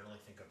generally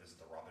think of as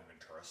the Robin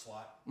Ventura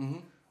slot,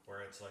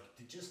 where it's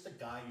just the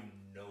guy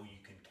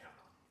you can count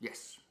on.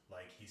 Yes.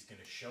 He's going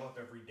to show up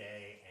every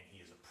day, and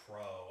he is a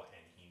pro,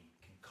 and he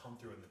can come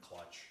through in the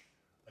clutch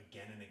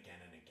again and again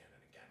and again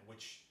and again,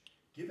 which,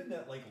 given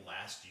that,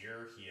 last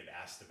year he had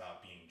asked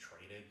about being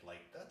traded,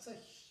 that's a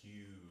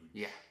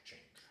huge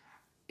change.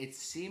 It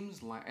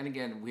seems like, and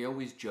again, we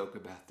always joke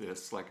about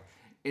this,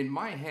 in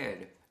my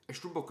head,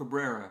 Asdrubal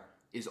Cabrera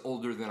is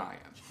older than I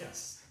am.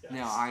 Yes.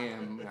 Now,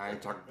 I'm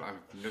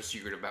no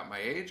secret about my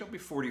age. I'll be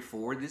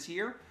 44 this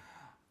year.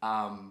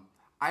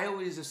 I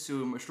always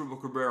assume Asdrubal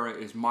Cabrera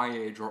is my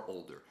age or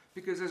older.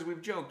 Because as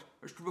we've joked,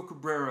 Asdrubal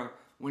Cabrera,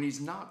 when he's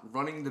not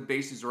running the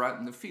bases or out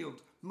in the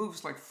field,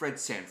 moves like Fred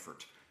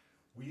Sanford.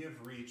 We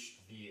have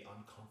reached the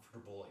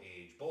uncomfortable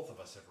age, both of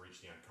us have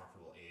reached the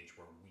uncomfortable age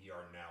where we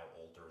are now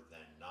older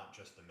than not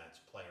just the Mets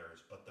players,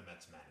 but the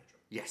Mets manager.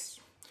 Yes.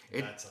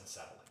 That's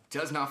unsettling.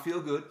 Does not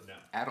feel good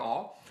at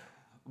all.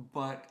 No.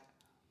 But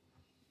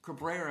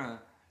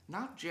Cabrera,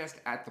 not just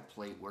at the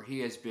plate where he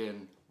has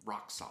been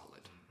rock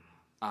solid.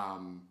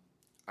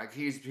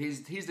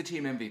 He's the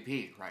team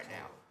MVP right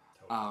now.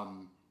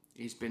 Totally.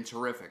 He's been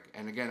terrific.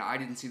 And again, I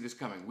didn't see this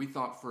coming. We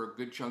thought for a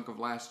good chunk of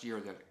last year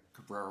that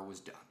Cabrera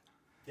was done.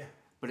 Yeah.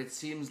 But it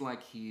seems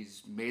like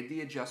he's made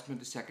the adjustment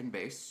to second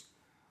base.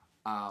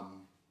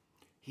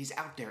 He's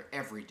out there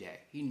every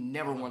day. He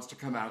never wants to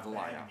come out of the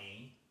lineup.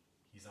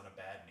 He's on a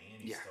bad knee,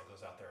 and he still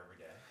goes out there every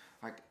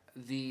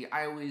day.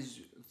 I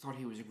always thought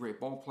he was a great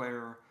ball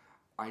player.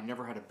 I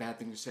never had a bad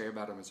thing to say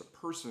about him as a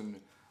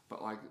person,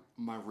 but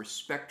my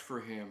respect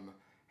for him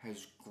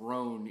has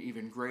grown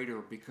even greater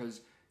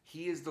because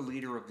he is the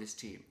leader of this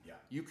team. Yeah.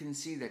 You can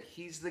see that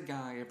he's the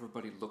guy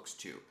everybody looks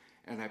to.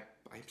 And I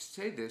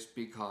say this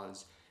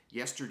because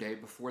yesterday,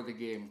 before the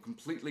game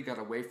completely got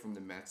away from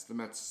the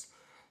Mets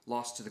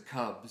lost to the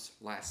Cubs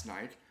last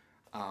night,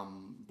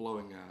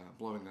 blowing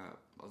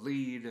a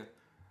lead,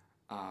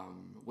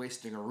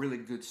 wasting a really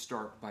good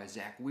start by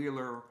Zach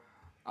Wheeler.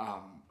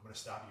 I'm going to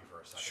stop you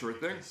for a second. Sure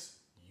thing.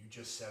 You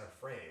just said a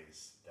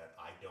phrase that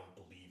I don't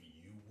believe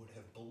you would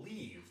have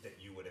believed that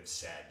you would have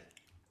said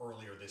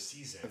earlier this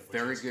season. A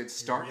very good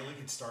start. A really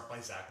good start by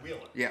Zach Wheeler.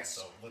 Yes.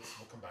 So we'll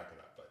come back to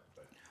that.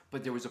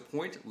 But there was a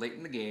point late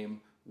in the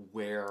game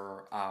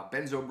where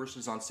Ben Zobrist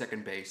is on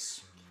second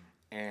base,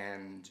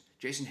 and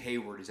Jason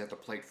Hayward is at the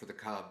plate for the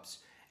Cubs.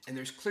 And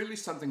there's clearly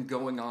something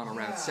going on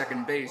around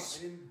second base.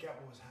 I didn't get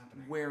what was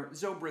happening. Where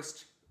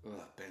Zobrist,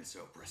 Ben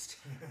Zobrist.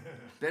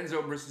 Ben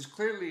Zobrist is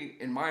clearly,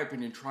 in my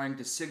opinion, trying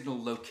to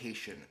signal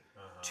location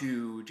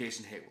to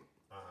Jason Hayward.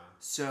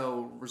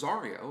 So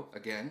Rosario,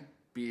 again,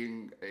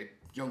 being a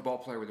young ball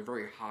player with a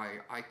very high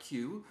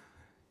IQ,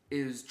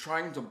 is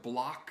trying to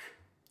block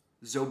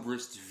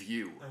Zobrist's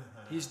view.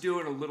 He's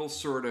doing a little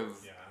sort of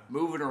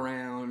moving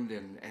around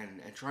and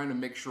trying to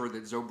make sure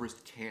that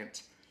Zobrist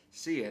can't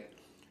see it.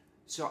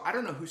 So I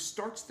don't know who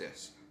starts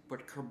this,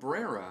 but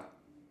Cabrera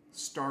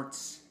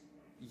starts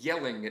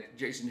yelling at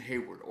Jason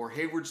Hayward, or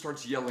Hayward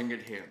starts yelling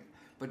at him.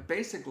 But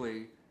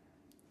basically,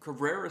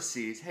 Cabrera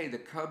sees, hey, the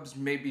Cubs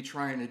may be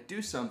trying to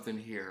do something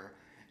here,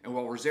 and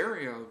while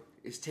Rosario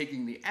is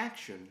taking the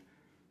action,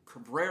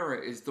 Cabrera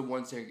is the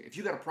one saying, if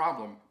you got a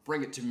problem,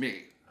 bring it to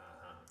me.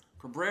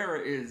 Cabrera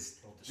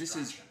is, this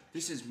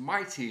is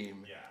my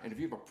team, and if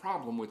you have a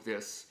problem with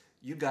this,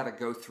 you got to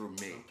go through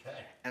me. Okay.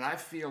 And I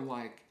feel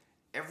like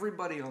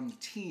everybody on the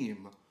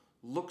team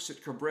looks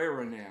at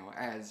Cabrera now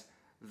as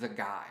the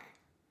guy.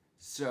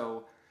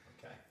 So,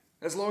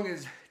 as long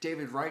as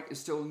David Wright is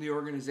still in the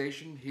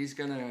organization, he's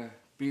going to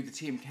be the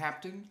team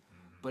captain.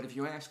 But if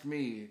you ask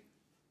me,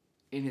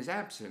 in his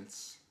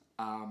absence,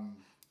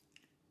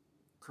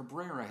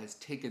 Cabrera has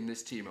taken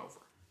this team over.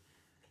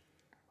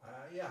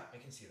 I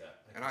can see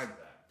that.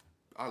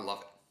 I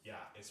love it. Yeah,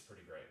 it's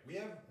pretty great. We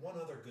have one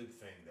other good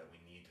thing that we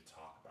need to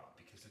talk about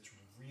because it's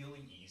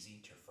really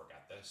easy to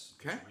forget this.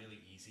 Okay. It's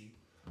really easy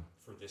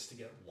for this to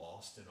get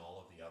lost in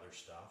all of the other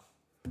stuff.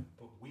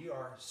 But we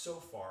are so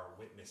far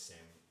witnessing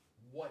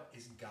what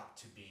has got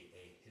to be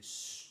a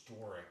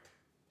historic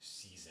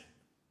season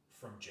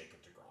from Jacob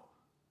deGrom.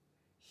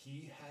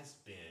 He has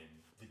been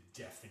the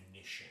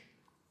definition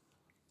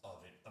of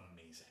it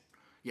amazing.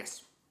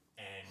 Yes.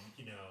 And,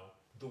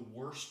 the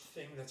worst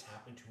thing that's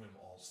happened to him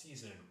all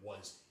season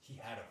was he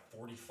had a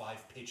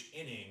 45-pitch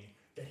inning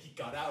that he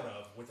got out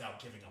of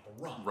without giving up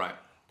a run. Right.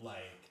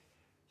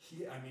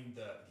 He's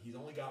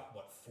only got,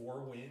 4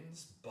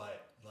 wins,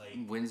 but,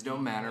 wins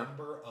don't matter. The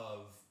number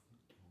of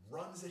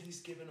runs that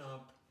he's given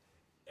up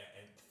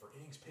and for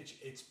innings pitched,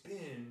 it's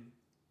been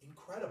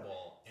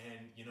incredible.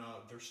 And,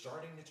 they're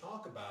starting to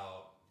talk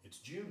about, it's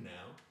June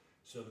now,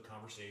 so the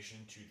conversation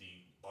to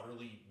the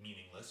utterly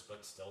meaningless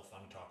but still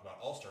fun to talk about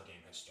All-Star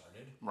game has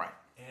started. Right.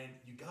 And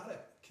you gotta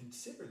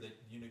consider that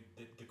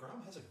that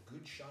DeGrom has a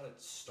good shot at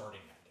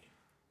starting that game.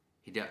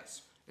 He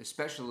does,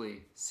 especially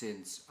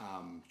since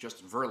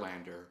Justin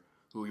Verlander,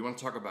 who you want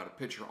to talk about a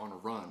pitcher on a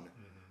run,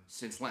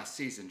 since last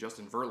season,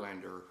 Justin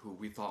Verlander, who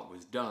we thought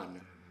was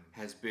done,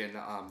 has been.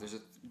 There's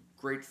a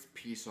great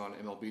piece on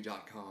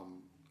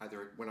MLB.com,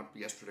 either it went up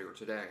yesterday or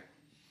today,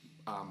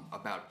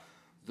 about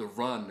the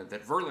run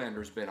that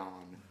Verlander's been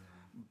on,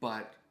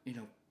 but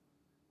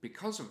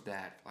because of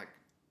that,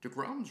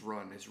 DeGrom's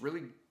run has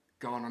really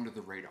gone under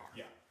the radar.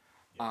 Yeah.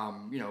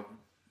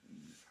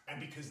 And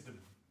because the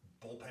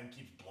bullpen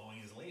keeps blowing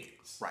his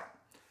leads. Right.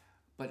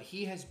 But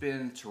he has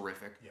been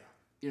terrific.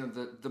 Yeah.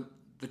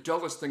 The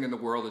dullest thing in the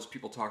world is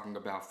people talking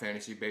about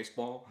fantasy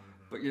baseball.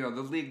 But,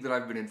 the league that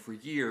I've been in for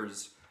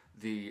years,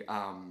 the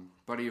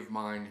buddy of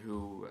mine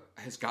who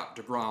has got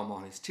DeGrom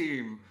on his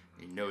team,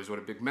 he knows what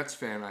a big Mets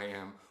fan I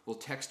am, will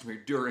text me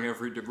during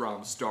every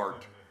DeGrom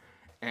start.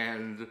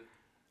 And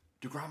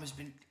DeGrom has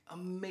been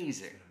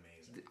amazing.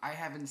 I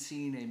haven't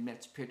seen a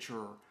Mets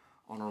pitcher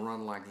on a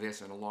run like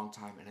this in a long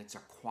time, and it's a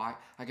quiet.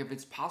 If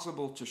it's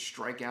possible to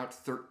strike out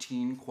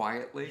 13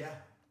 quietly.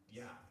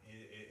 Yeah.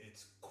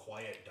 It's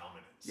quiet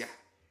dominance. Yeah.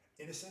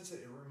 In a sense,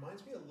 it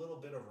reminds me a little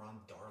bit of Ron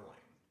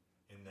Darling,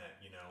 in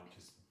that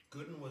because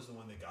Gooden was the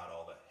one that got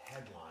all the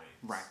headlines.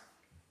 Right.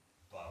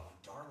 But when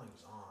Darling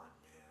was on,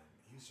 man,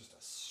 he was just a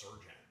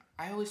surgeon.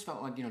 I always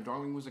felt like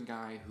Darling was a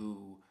guy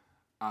who.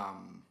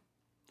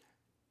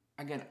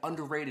 Again,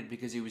 underrated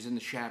because he was in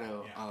the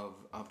shadow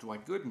of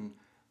Dwight Gooden,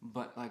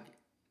 but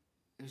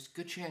there's a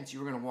good chance you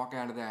were going to walk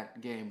out of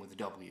that game with a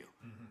W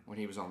when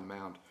he was on the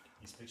mound.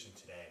 He's pitching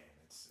today,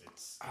 and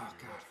it's going to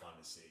be real fun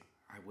to see.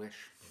 I wish.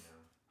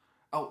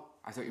 Oh,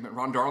 I thought you meant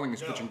Ron Darling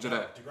is pitching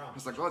today. DeGrom. I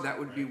was like, that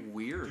would be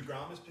weird.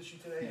 DeGrom is pitching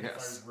today, and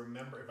yes.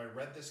 if I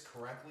read this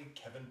correctly,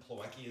 Kevin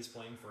Plawecki is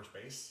playing first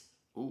base.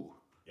 Ooh.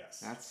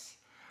 Yes.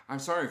 I'm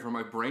sorry for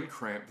my brain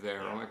cramp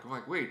there. Yeah. I'm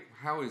like, wait,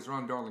 how is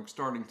Ron Darling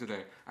starting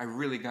today? I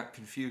really got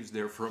confused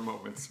there for a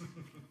moment.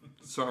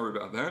 Sorry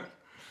about that.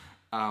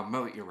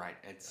 Mo, you're right.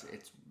 It's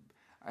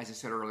as I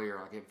said earlier,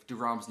 like if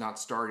DeGrom's not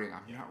starting,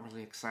 I'm not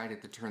really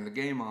excited to turn the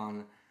game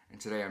on. And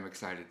today I'm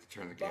excited to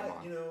turn the game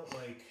on. But, you know,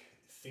 like,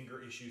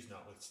 finger issues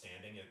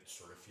notwithstanding, it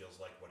sort of feels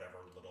like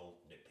whatever little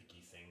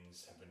nitpicky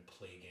things have been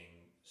plaguing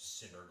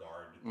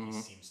Syndergaard, he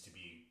seems to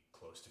be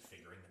close to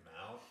figuring them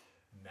out.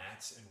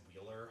 Matz and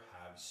Wheeler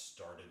have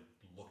started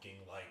looking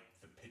like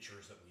the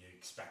pitchers that we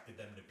expected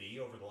them to be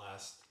over the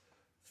last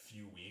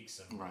few weeks,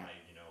 and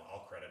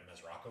I'll credit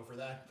Mesrocco for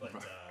that. But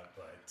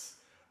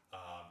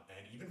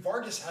and even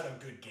Vargas had a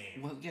good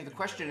game. Well, yeah. The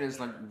question is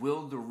like,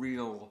 will the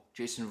real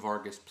Jason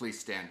Vargas please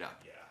stand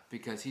up? Yeah.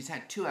 Because he's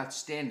had 2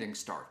 outstanding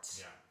starts.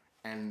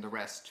 Yeah. And the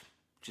rest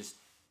just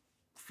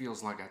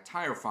feels like a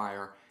tire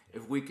fire.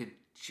 If we could,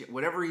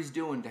 whatever he's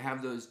doing to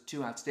have those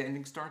 2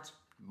 outstanding starts,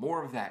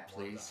 more of that,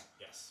 please. More of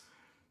that, yes.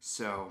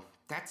 So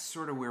that's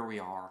sort of where we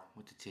are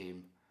with the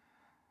team.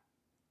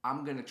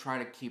 I'm going to try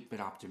to keep it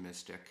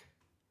optimistic.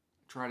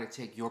 Try to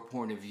take your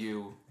point of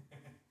view.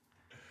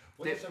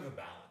 Well, there's have a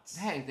balance.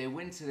 Hey, they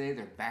win today.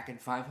 They're back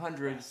at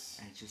 500. Yes.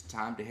 And it's just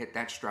time to hit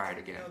that stride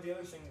again. You know, the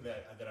other thing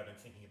that I've been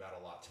thinking about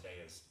a lot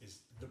today is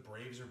the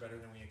Braves are better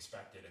than we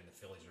expected, and the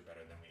Phillies are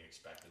better than we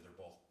expected. They're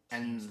both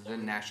and the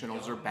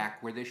Nationals are young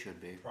back where they should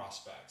be.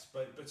 Prospects,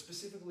 but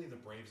specifically the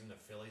Braves and the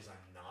Phillies,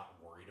 I'm not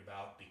worried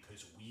about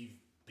because we've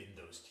been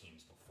those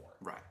teams before.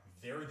 Right.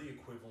 They're the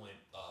equivalent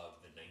of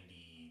the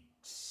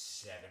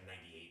 97,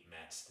 98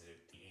 Mets, the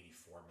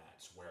 84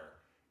 Mets, where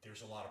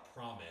there's a lot of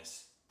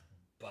promise,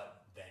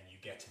 but then you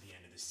get to the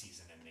end of the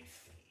season and they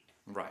fade.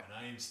 Right. And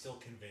I am still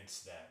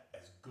convinced that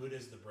as good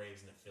as the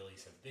Braves and the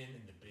Phillies have been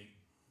in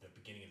the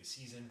beginning of the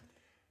season,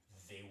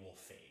 they will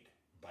fade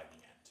by the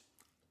end.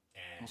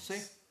 And we'll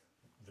see.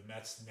 The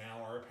Mets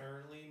now are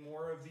apparently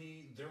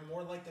they're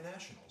more like the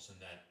Nationals in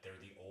that they're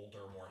the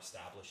older, more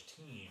established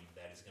team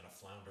that is going to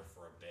flounder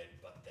for a bit,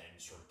 but then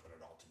sort of put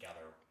it all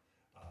together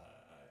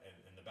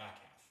in the back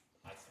half,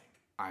 I think.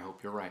 I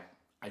hope you're right.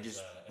 As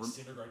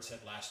Syndergaard said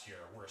last year,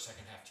 we're a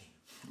second half team.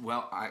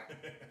 Well, I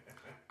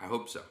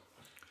hope so.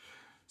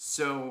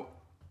 So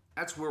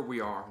that's where we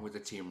are with the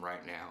team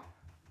right now.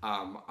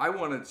 I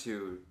wanted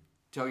to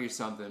tell you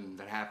something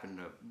that happened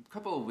a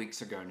couple of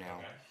weeks ago now.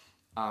 Okay.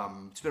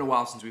 It's been a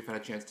while since we've had a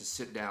chance to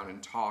sit down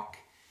and talk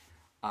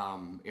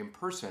in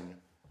person,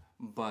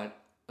 but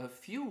a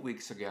few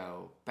weeks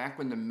ago, back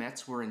when the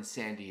Mets were in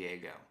San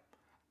Diego,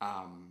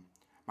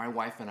 my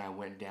wife and I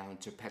went down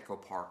to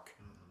Petco Park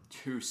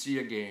to see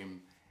a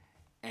game.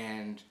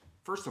 And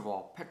first of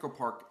all, Petco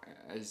Park,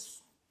 as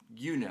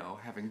you know,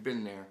 having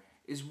been there,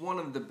 is one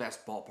of the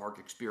best ballpark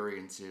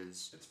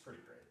experiences. It's pretty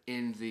great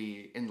in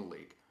the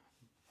league,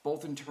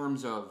 both in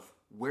terms of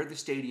where the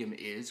stadium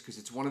is, because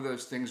it's one of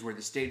those things where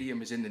the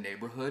stadium is in the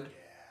neighborhood.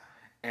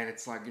 Yeah. And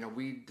it's like,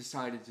 we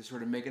decided to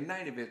sort of make a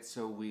night of it,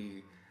 so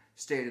we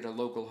stayed at a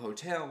local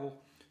hotel.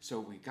 So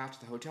we got to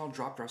the hotel,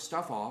 dropped our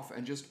stuff off,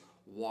 and just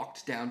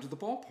walked down to the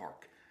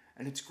ballpark.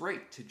 And it's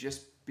great to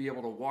just be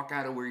able to walk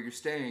out of where you're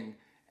staying,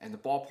 and the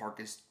ballpark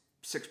is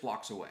 6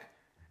 blocks away.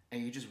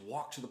 And you just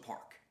walk to the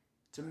park.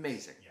 It's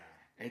amazing. Yeah.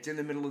 And it's in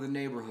the middle of the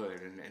neighborhood,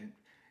 and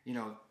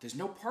there's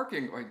no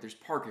parking. Like, there's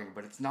parking,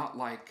 but it's not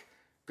like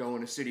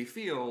going to Citi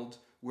Field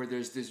where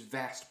there's this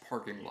vast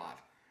parking lot.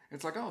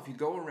 It's like, if you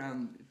go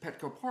around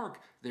Petco Park,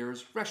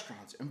 there's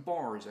restaurants and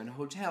bars and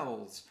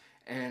hotels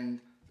and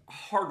a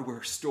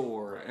hardware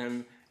store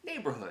and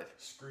neighborhood.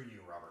 Screw you,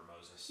 Robert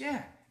Moses.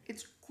 Yeah,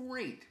 it's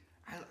great.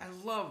 I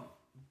love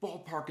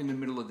ballpark in the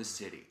middle of the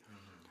city.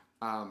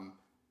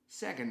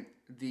 Second,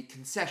 the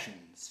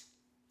concessions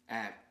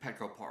at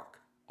Petco Park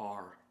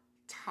are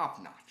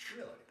top notch.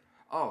 Really?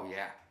 Oh,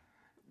 yeah.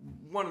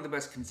 One of the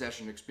best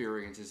concession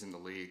experiences in the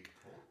league.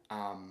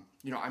 I'm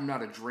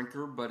not a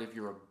drinker, but if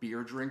you're a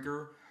beer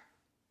drinker,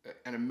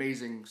 an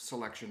amazing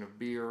selection of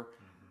beer,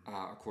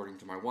 according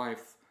to my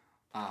wife.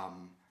 I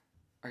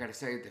gotta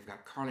say, they've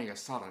got carne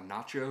asada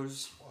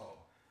nachos.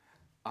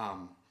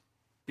 Whoa.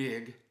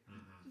 Big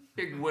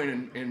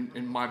win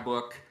in my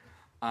book.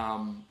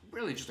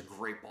 Really just a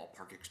great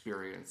ballpark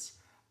experience.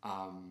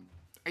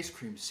 Ice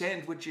cream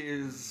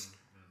sandwiches.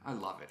 I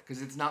love it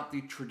because it's not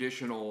the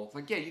traditional,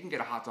 you can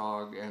get a hot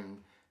dog and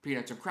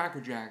peanuts and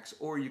Cracker Jacks,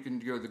 or you can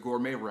go the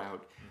gourmet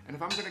route. And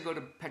if I'm going to go to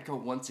Petco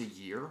once a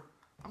year,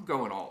 I'm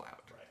going all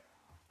out. Right.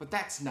 But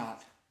that's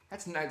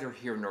neither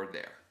here nor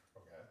there.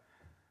 Okay.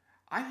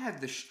 I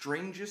had the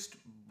strangest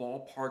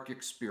ballpark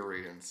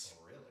experience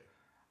Oh, really?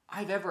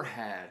 I've ever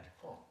had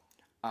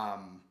Huh.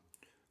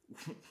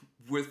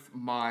 with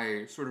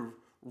my sort of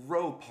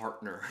row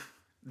partner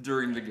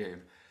during the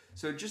game.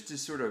 So just to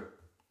sort of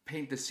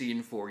paint the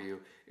scene for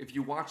you, if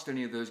you watched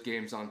any of those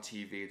games on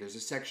TV, there's a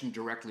section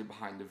directly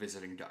behind the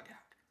visiting dugout.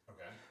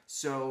 Okay.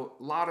 So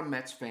a lot of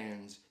Mets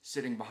fans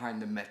sitting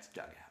behind the Mets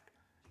dugout.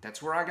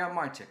 That's where I got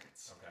my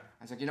tickets. Okay.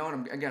 I was like, you know what,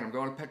 I'm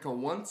going to Petco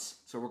once,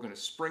 so we're going to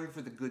spring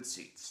for the good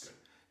seats. Good.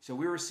 So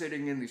we were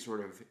sitting in the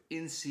sort of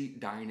in-seat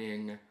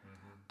dining.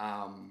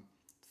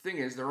 Thing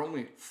is, there are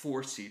only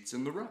 4 seats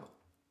in the row.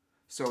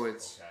 So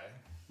it's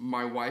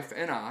my wife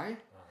and I,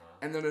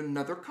 and then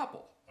another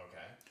couple.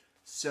 Okay.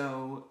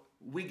 So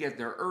we get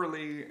there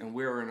early, and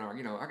we're in our,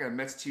 I got a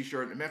Mets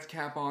t-shirt and a Mets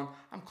cap on.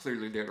 I'm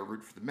clearly there to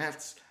root for the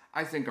Mets.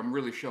 I think I'm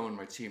really showing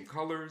my team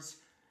colors.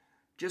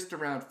 Just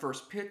around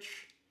first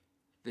pitch,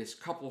 this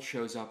couple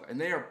shows up, and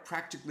they are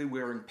practically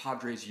wearing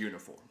Padres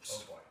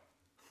uniforms. Oh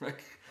boy.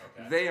 Like,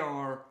 Okay. they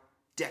are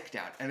decked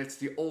out, and it's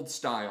the old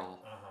style.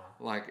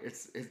 Like,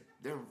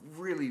 they're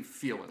really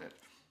feeling it.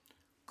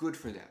 Good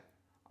for them.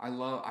 I'm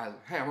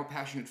a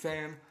passionate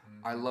fan.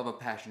 I love a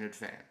passionate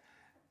fan.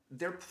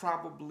 They're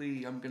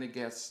probably, I'm going to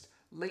guess,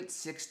 late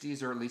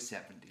 60s, early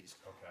 70s.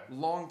 Okay.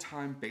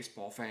 Longtime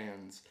baseball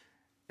fans,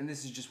 and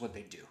this is just what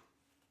they do.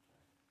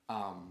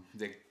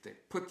 They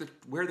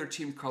wear their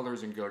team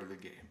colors and go to the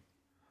game.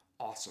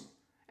 Awesome.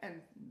 And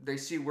they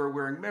see we're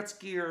wearing Mets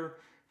gear.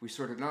 We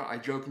sort of I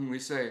jokingly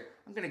say,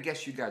 I'm going to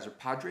guess you guys are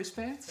Padres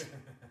fans.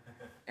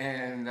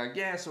 And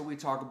so we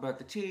talk about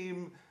the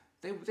team.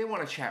 They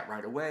want to chat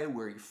right away.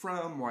 Where are you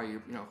from? Why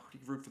you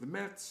root for the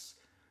Mets?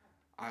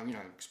 I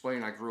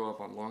explain I grew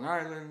up on Long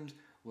Island.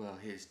 Well,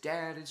 his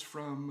dad is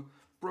from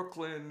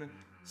Brooklyn.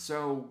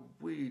 So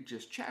we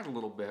just chat a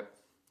little bit.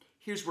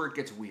 Here's where it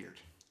gets weird.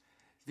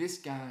 This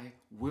guy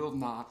will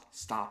not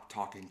stop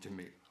talking to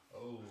me.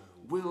 Oh.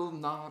 Will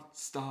not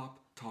stop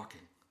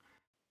talking.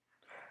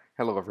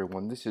 Hello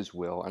everyone, this is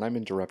Will, and I'm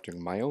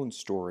interrupting my own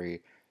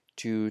story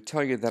to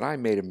tell you that I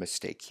made a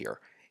mistake here.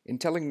 In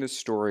telling this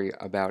story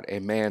about a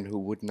man who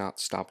would not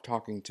stop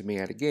talking to me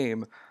at a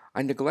game,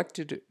 I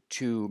neglected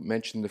to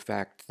mention the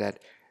fact that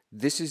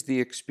this is the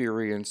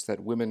experience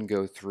that women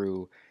go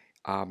through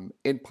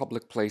in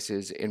public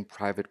places, in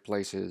private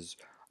places,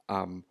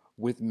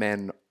 with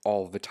men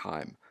all the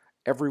time.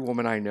 Every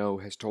woman I know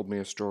has told me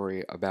a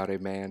story about a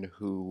man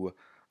who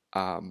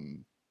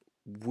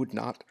would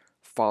not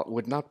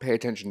pay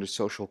attention to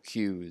social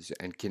cues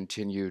and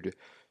continued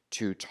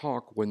to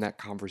talk when that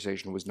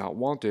conversation was not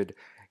wanted.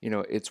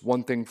 It's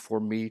one thing for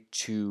me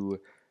to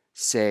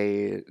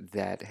say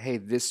that, hey,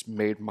 this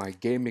made my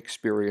game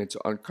experience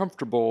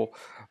uncomfortable,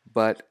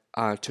 but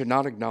to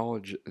not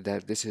acknowledge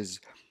that this is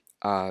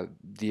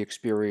the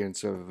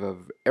experience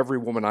of every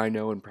woman I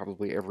know and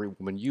probably every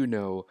woman you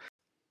know.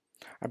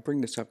 I bring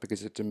this up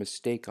because it's a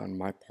mistake on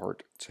my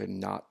part to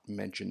not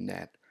mention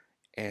that,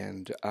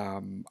 and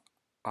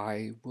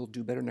I will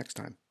do better next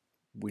time.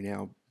 We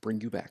now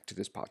bring you back to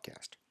this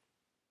podcast.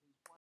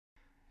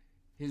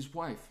 His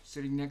wife,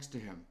 sitting next to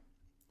him,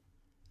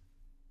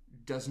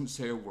 doesn't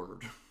say a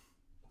word.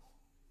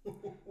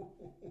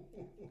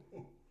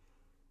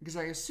 Because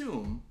I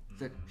assume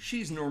that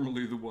she's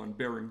normally the one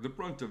bearing the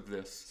brunt of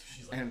this.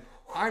 She's like, and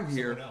I'm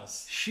here.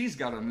 Else. She's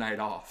got a night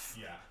off.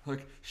 Yeah.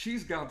 Like,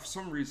 she's got, for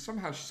some reason,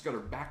 somehow she's got her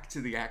back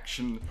to the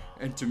action.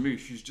 And to me,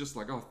 she's just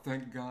like, oh,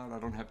 thank God I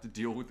don't have to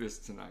deal with this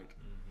tonight.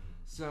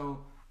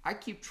 So I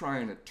keep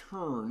trying to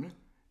turn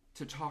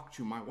to talk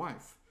to my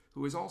wife,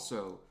 who is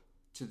also,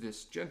 to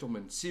this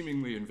gentleman,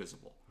 seemingly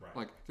invisible. Right.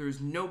 Like, there's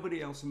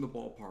nobody else in the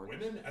ballpark.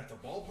 Women at the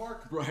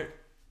ballpark? Right.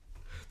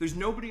 There's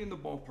nobody in the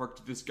ballpark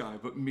to this guy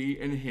but me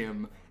and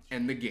him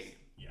and the game.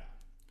 Yeah.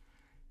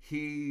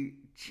 He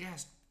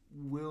just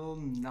will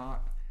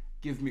not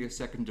give me a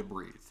second to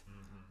breathe.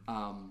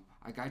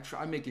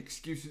 I make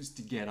excuses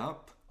to get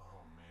up.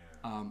 Oh,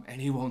 man.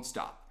 And he won't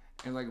stop.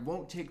 And,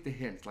 won't take the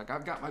hint.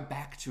 I've got my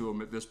back to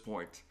him at this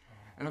point.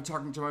 And I'm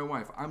talking to my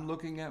wife. I'm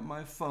looking at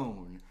my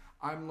phone.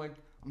 I'm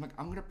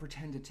going to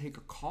pretend to take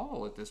a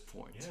call at this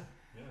point.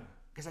 Yeah.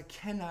 Because I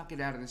cannot get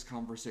out of this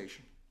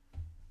conversation.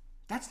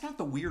 That's not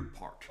the weird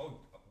part. Oh,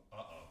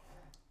 uh-oh.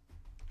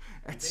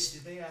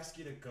 Did they ask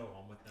you to go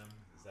home with them?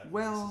 Is that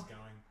where this is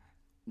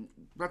going?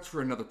 That's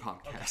for another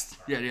podcast.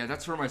 Okay, Yeah,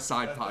 that's for my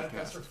side podcast.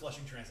 That's for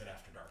Flushing Transit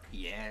After Dark.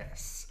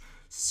 Yes.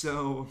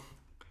 So,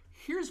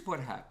 here's what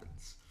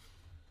happens.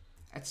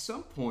 At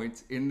some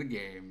point in the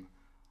game,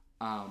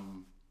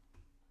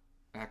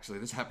 actually,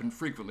 this happened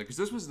frequently, because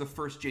this was the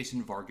first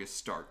Jason Vargas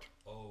start.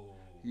 Oh.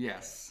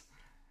 Yes.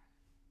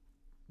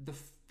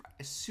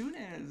 As soon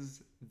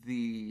as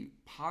the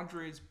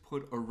Padres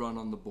put a run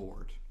on the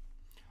board,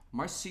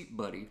 my seat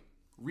buddy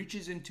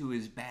reaches into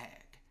his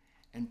bag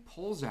and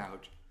pulls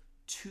out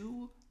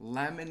 2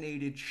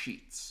 laminated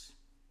sheets,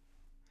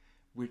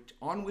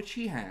 on which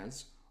he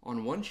has,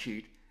 on one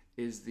sheet,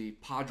 is the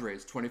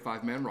Padres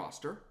 25-man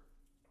roster,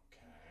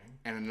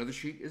 and another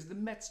sheet is the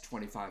Mets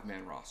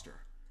 25-man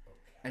roster.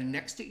 And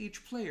next to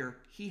each player,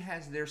 he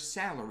has their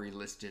salary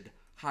listed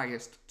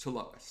highest to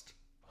lowest.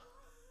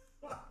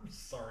 I'm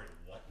sorry,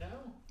 what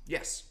now?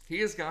 Yes, he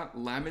has got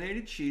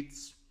laminated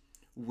sheets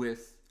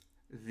with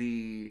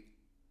the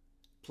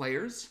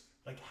players.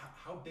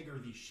 How big are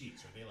these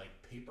sheets? Are they like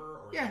paper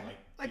or Yeah, are they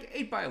like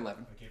 8 by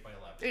 11. Like 8 by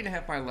 11.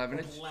 8.5 by 11.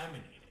 But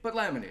laminated. But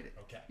laminated.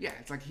 Okay. Yeah,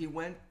 it's like he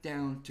went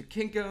down to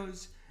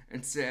Kinko's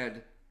and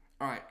said,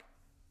 all right,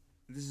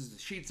 this is the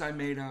sheets I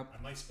made up.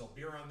 I might spill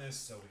beer on this,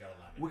 so we gotta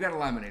laminate. We gotta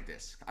laminate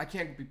this. I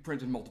can't be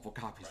printing multiple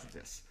copies of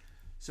this.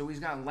 So he's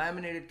got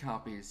laminated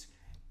copies,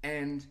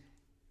 and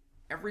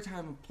every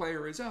time a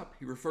player is up,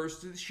 he refers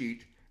to the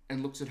sheet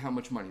and looks at how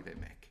much money they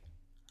make.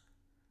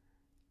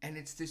 And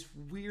it's this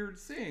weird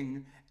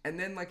thing, and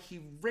then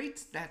he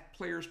rates that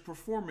player's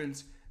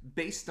performance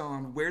based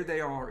on where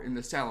they are in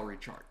the salary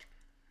chart.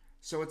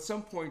 So at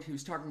some point he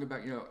was talking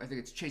about, I think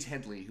it's Chase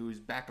Headley who's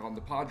back on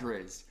the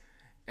Padres,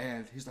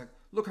 and he's like,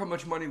 look how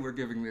much money we're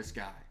giving this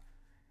guy.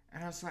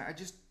 And I was like, I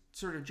just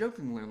sort of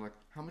jokingly, I'm like,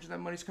 how much of that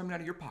money's coming out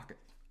of your pocket?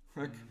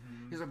 Like,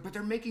 he's like, but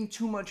they're making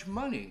too much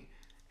money.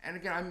 And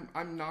again,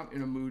 I'm not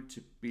in a mood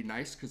to be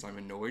nice because I'm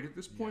annoyed at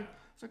this point. Yeah.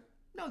 It's like,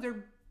 no,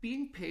 they're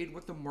being paid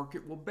what the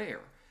market will bear.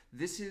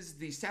 This is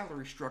the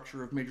salary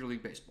structure of Major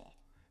League Baseball.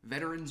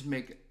 Veterans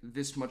make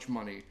this much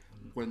money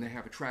when they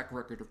have a track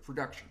record of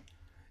production.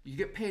 You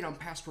get paid on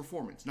past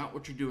performance, not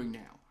what you're doing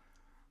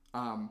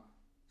now.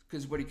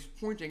 Because what he's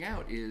pointing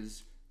out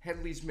is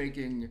Headley's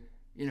making,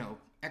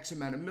 X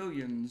amount of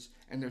millions,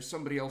 and there's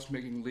somebody else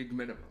making league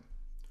minimum.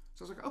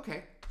 So I was like,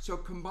 okay, so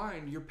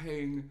combined, you're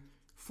paying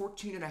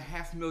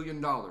 $14.5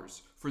 million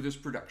for this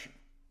production.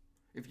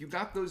 If you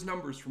got those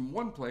numbers from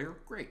one player,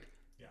 great.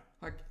 Yeah.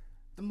 Like,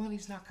 the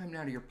money's not coming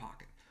out of your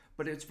pocket.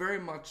 But it's very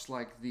much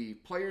like the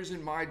players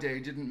in my day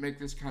didn't make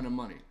this kind of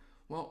money.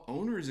 Well,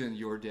 owners in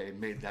your day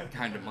made that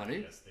kind of money.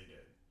 Yes, they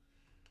did.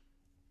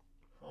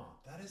 Huh.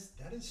 That is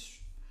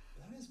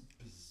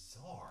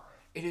bizarre.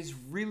 It is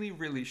really,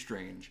 really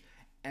strange.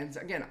 And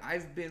again,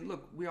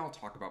 we all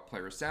talk about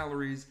player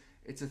salaries.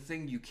 It's a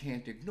thing you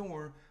can't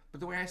ignore. But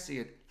the way I see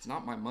it, it's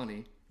not my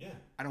money. Yeah.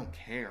 I don't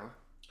care.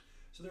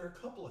 So there are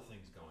a couple of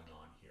things going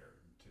on here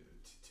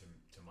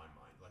to my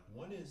mind. Like,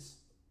 one is,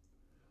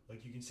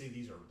 like, you can say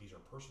these are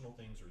personal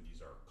things, or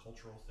these are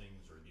cultural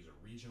things, or these are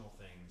regional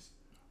things.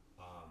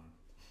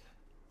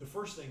 The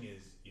first thing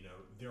is,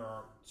 there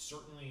are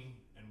certainly,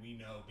 and we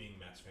know being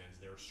Mets fans,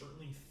 there are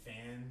certainly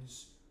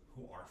fans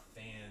who are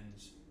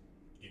fans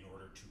in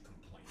order to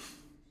complain.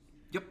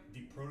 Yep.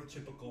 The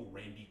prototypical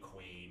Randy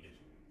Quaid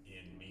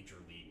in Major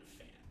League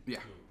fan. Yeah.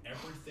 Who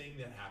everything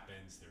that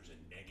happens, there's a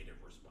negative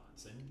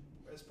response. And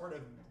as part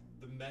of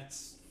the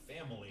Mets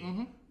family,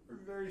 we're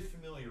very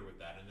familiar with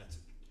that. And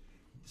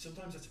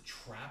sometimes it's a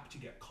trap to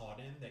get caught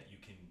in that you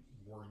can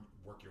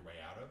work your way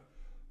out of.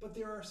 But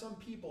there are some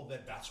people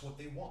that's what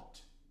they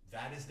want.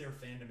 That is their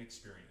fandom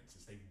experience,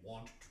 is they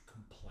want to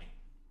complain.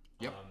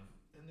 Yep.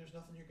 And there's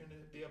nothing you're going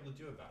to be able to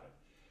do about it.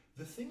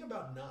 The thing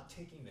about not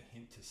taking the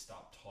hint to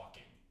stop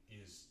talking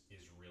is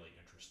really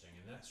interesting.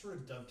 And that sort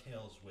of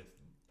dovetails with...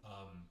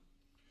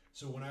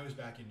 So when I was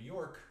back in New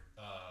York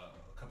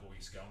a couple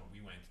weeks ago,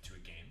 we went to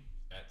a game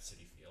at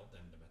Citi Field,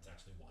 and the Mets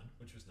actually won,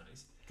 which was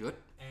nice. Good.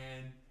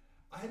 And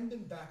I hadn't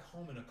been back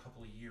home in a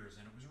couple of years,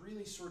 and it was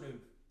really sort of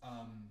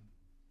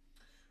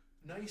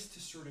nice to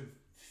sort of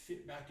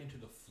fit back into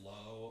the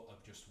flow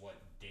of just what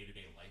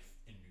day-to-day life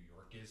in New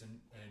York is. And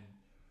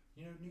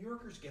New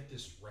Yorkers get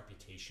this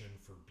reputation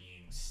for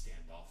being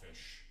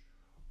standoffish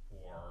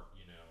or,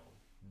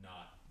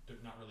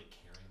 not really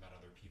caring about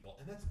other people.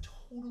 And that's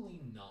totally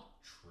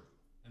not true.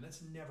 And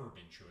that's never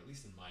been true, at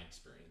least in my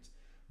experience.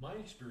 My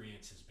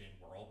experience has been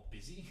we're all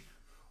busy.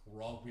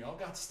 We all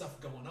got stuff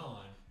going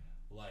on.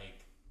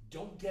 Like,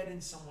 don't get in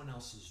someone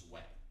else's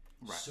way.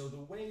 Right. So the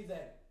way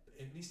that,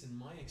 at least in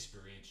my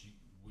experience,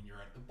 when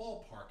you're at the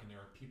ballpark and there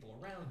are people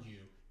around you,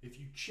 if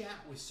you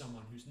chat with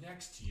someone who's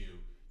next to you,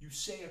 you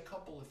say a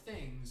couple of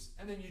things,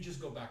 and then you just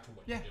go back to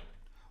what you're doing.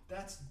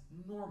 That's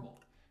normal.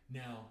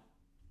 Now,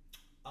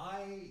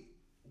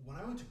 when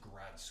I went to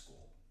grad school,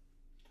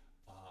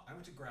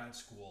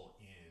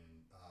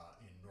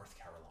 in North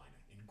Carolina,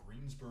 in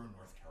Greensboro,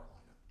 North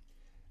Carolina.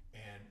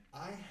 And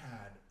I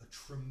had a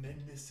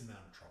tremendous amount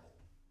of trouble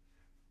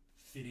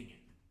fitting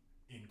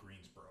in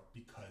Greensboro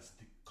because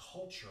the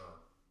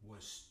culture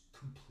was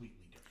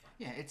completely different.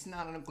 Yeah, it's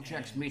not an Uncle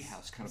Jack's Meat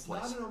House kind of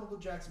place. It's not an Uncle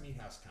Jack's Meat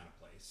House kind of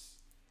place.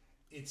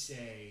 It's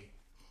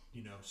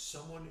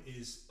someone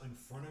is in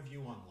front of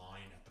you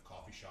online at the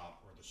coffee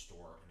shop or the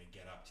store, and they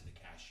get up to the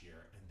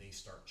cashier and they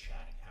start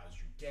chatting. How's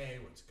your day?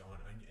 What's going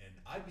on? And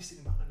I'd be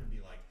sitting behind them and be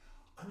like,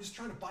 I'm just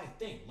trying to buy a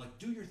thing. Like,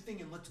 do your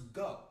thing and let's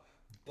go.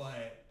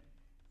 But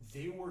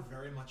they were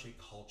very much a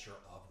culture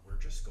of, we're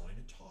just going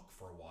to talk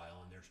for a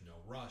while and there's no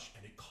rush.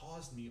 And it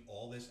caused me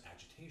all this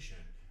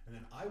agitation. And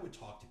then I would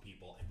talk to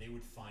people and they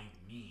would find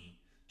me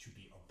to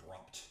be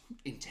abrupt.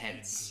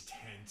 Intense.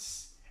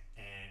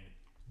 And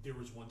there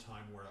was one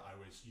time where I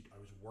was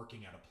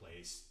working at a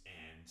place,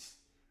 and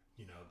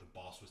the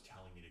boss was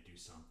telling me to do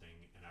something,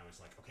 and I was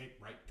like, okay,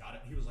 right, got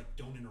it. And he was like,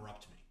 don't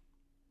interrupt me.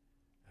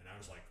 And I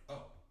was like,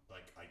 oh,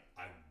 like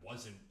I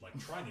wasn't like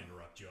trying to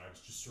interrupt you. I was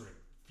just sort of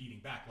feeding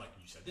back, like,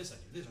 you said this, I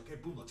did this, okay,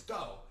 boom, let's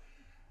go.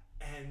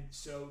 And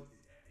so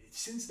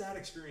since that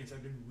experience,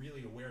 I've been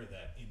really aware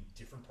that in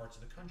different parts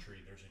of the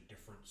country, there's a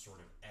different sort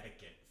of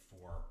etiquette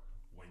for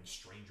when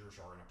strangers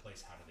are in a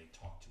place, how do they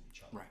talk to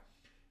each other? Right.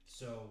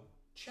 So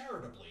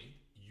charitably,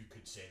 you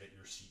could say that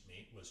your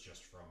seatmate was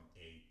just from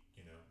a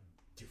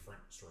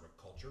different sort of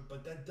culture,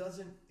 but that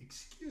doesn't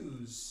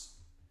excuse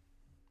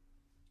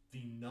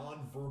the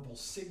nonverbal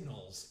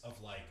signals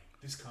of like,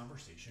 this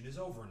conversation is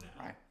over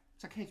now. Right.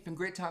 It's okay. It's been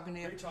great talking to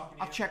you. Great talking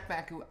to I'll you. check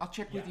back. I'll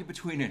check with you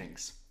between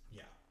innings.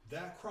 Yeah,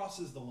 that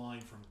crosses the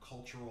line from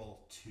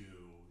cultural to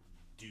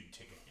dude,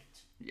 take a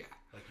hint. Yeah.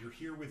 Like, you're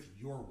here with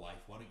your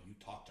wife. Why don't you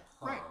talk to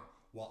her Right.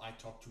 while I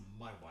talk to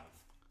my wife?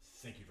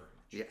 Thank you very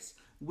much. Yes.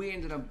 We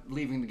ended up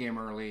leaving the game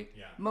early.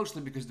 Yeah.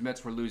 Mostly because the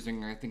Mets were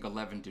losing, I think,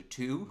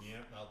 11-2.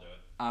 Yeah, I'll do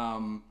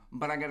it.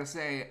 But I gotta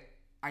say,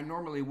 I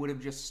normally would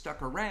have just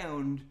stuck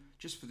around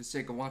just for the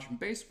sake of watching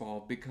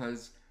baseball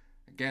because,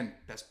 again,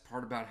 best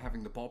part about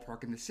having the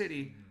ballpark in the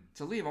city,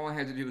 to leave, all I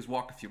had to do was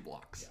walk a few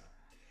blocks. Yeah.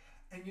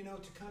 And,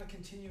 to kind of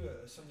continue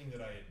something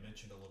that I had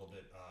mentioned a little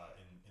bit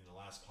in the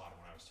last pod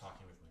when I was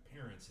talking with my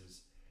parents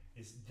is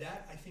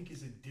that I think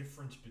is a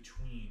difference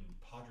between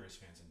Padres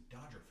fans and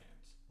Dodger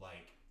fans.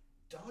 Like,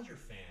 Dodger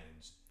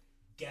fans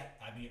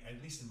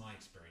at least in my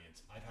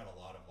experience, I've had a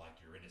lot of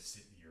you're in a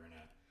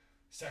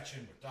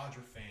section with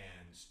Dodger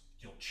fans,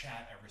 you'll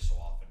chat every so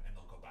often, and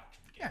they'll go back to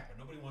the game. Yeah. But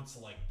nobody wants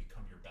to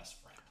become your best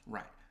friend.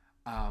 Right.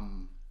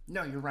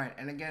 No, you're right.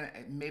 And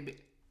again, maybe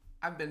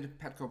I've been to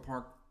Petco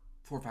Park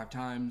 4 or 5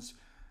 times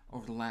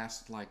over the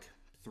last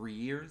 3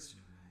 years,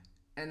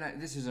 and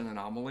this is an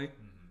anomaly.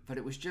 But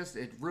it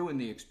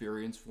ruined the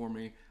experience for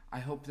me. I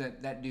hope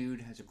that dude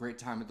has a great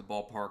time at the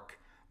ballpark,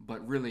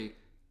 but really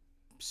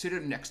sit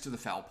him next to the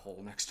foul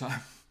pole next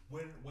time.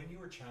 When you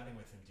were chatting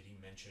with him, did he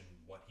mention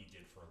what he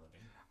did for a living?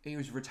 He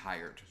was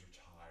retired. He was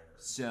retired.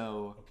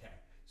 So okay.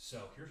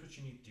 So here's what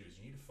you need to do: is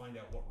you need to find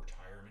out what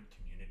retirement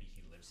community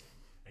he lives in,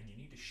 and you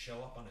need to show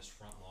up on his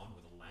front lawn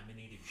with a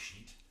laminated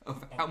sheet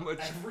of how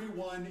much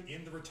everyone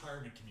in the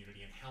retirement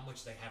community and how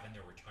much they have in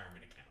their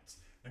retirement accounts,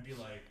 and be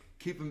like,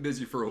 keep him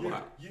busy for a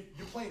while.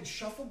 You're playing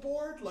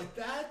shuffleboard like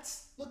that?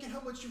 Look at how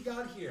much you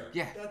got here.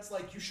 Yeah. That's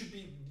you should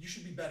be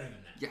better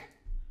than that. Yeah.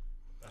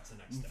 That's the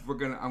next step.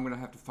 I'm gonna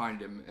have to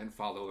find him and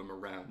follow him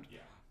around. Yeah.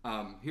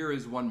 Here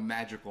is one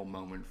magical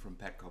moment from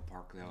Petco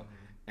Park though,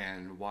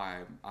 and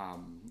why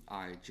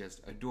I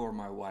just adore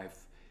my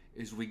wife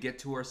is we get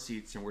to our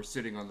seats and we're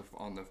sitting on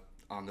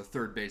the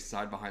third base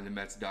side behind the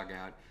Mets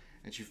dugout,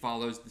 and she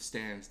follows the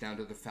stands down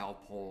to the foul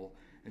pole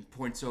and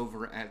points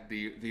over at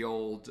the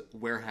old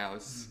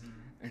warehouse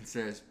and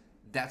says,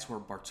 "That's where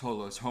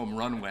Bartolo's home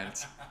run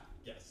went."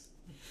 Yes.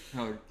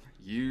 Oh,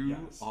 you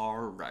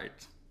are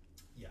right.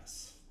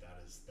 Yes,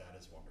 that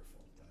is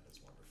wonderful. That is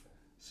wonderful.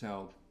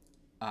 So,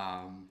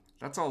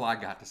 that's all I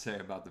got to say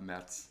about the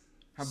Mets.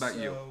 How about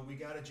you? So we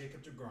got a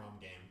Jacob deGrom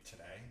game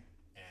today,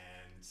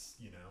 and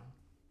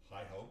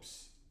high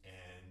hopes.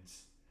 And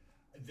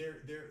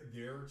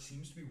there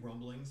seems to be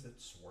rumblings that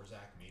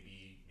Swarzak may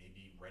be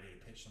ready to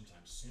pitch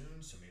sometime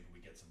soon. So maybe we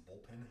get some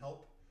bullpen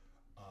help.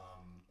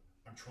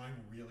 I'm trying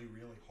really,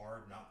 really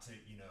hard not to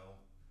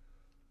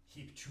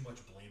heap too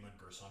much blame on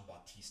Gerson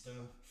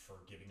Bautista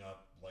for giving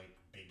up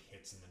big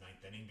hits in the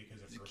 9th inning,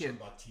 because if Gerson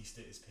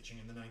Bautista is pitching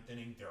in the 9th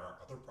inning, there are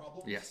other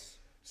problems. Yes.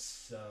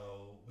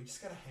 So we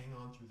just got to hang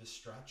on through this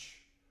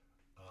stretch.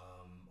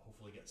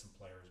 Hopefully get some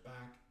players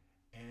back,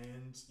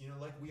 and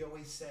like we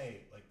always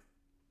say,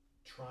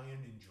 try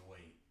and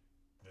enjoy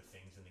the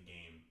things in the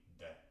game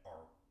that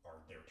are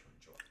there to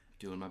enjoy.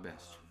 Doing my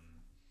best.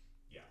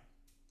 Yeah.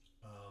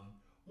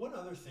 One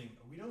other thing,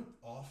 we don't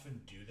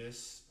often do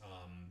this,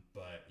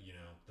 but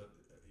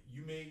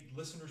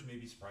listeners may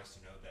be surprised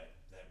to know that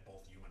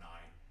both you and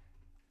I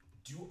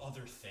do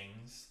other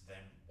things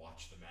than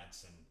watch the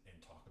Mets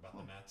and talk about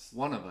the Mets.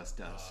 One of us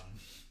does.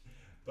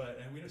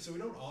 We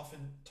don't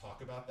often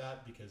talk about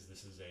that because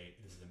this is a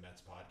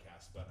Mets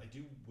podcast. But I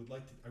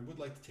would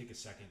like to take a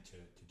second to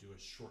do a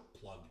short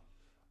plug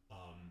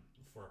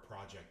for a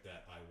project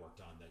that I worked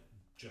on that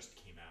just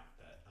came out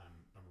that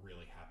I'm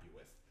really happy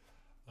with.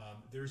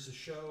 There's a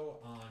show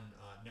on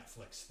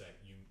Netflix that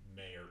you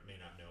may or may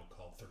not know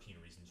called 13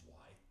 Reasons Why.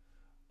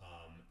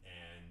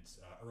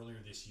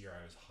 Earlier this year,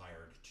 I was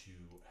hired to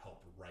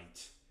help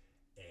write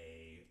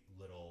a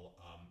little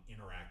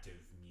interactive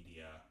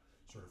media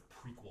sort of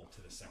prequel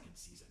to the second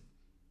season.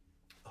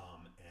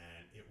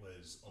 And it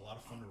was a lot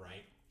of fun to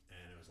write,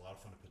 and it was a lot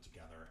of fun to put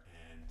together.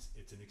 And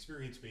it's an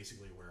experience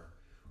basically where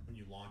when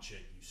you launch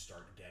it, you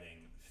start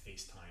getting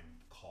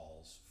FaceTime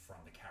calls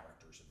from the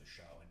characters in the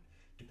show. And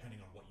depending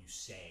on what you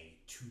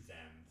say to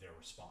them, their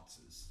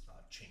responses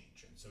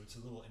change. And so it's a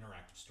little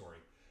interactive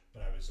story.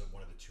 But I was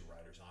one of the 2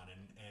 writers on,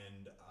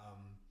 and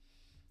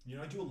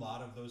I do a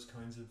lot of those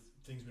kinds of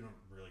things. We don't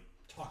really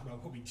talk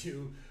about what we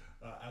do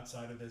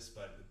outside of this,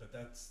 but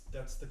that's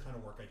the kind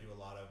of work I do a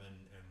lot of,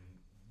 and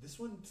this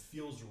one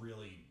feels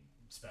really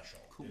special.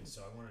 Cool. And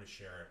so I wanted to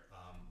share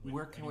it.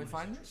 Where can we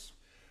find this?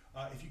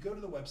 If you go to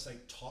the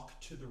website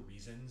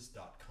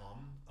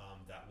talktothereasons.com,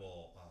 that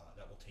will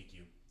take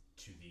you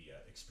to the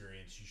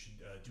experience. You should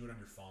do it on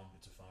your phone.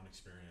 It's a phone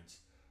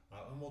experience,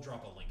 and we'll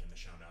drop a link in the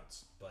show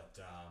notes. But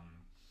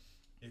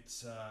it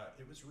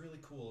was really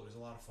cool. It was a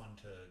lot of fun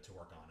to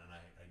work on, and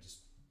I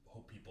just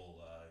hope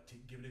people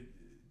give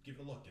it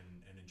a look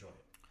and enjoy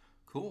it.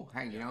 Cool.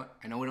 Hey,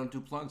 I know we don't do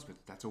plugs, but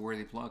that's a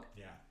worthy plug.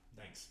 Yeah,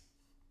 thanks.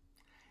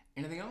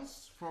 Anything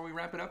else before we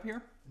wrap it up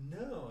here?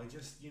 No, I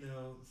just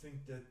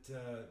think that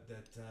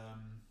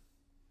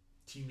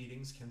team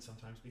meetings can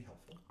sometimes be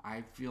helpful.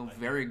 I feel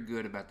very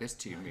good about this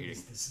team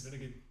meeting. This has been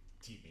a good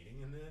team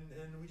meeting,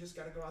 and we just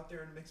got to go out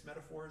there and mix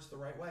metaphors the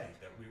right way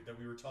that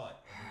we were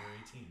taught when we were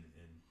 18 and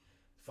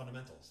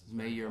fundamentals.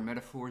 May your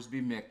metaphors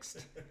be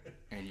mixed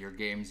and your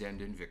games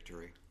end in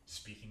victory.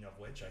 Speaking of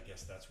which, I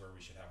guess that's where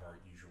we should have our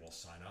usual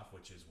sign off,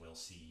 which is we'll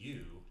see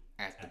you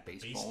At the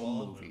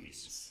baseball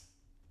movies.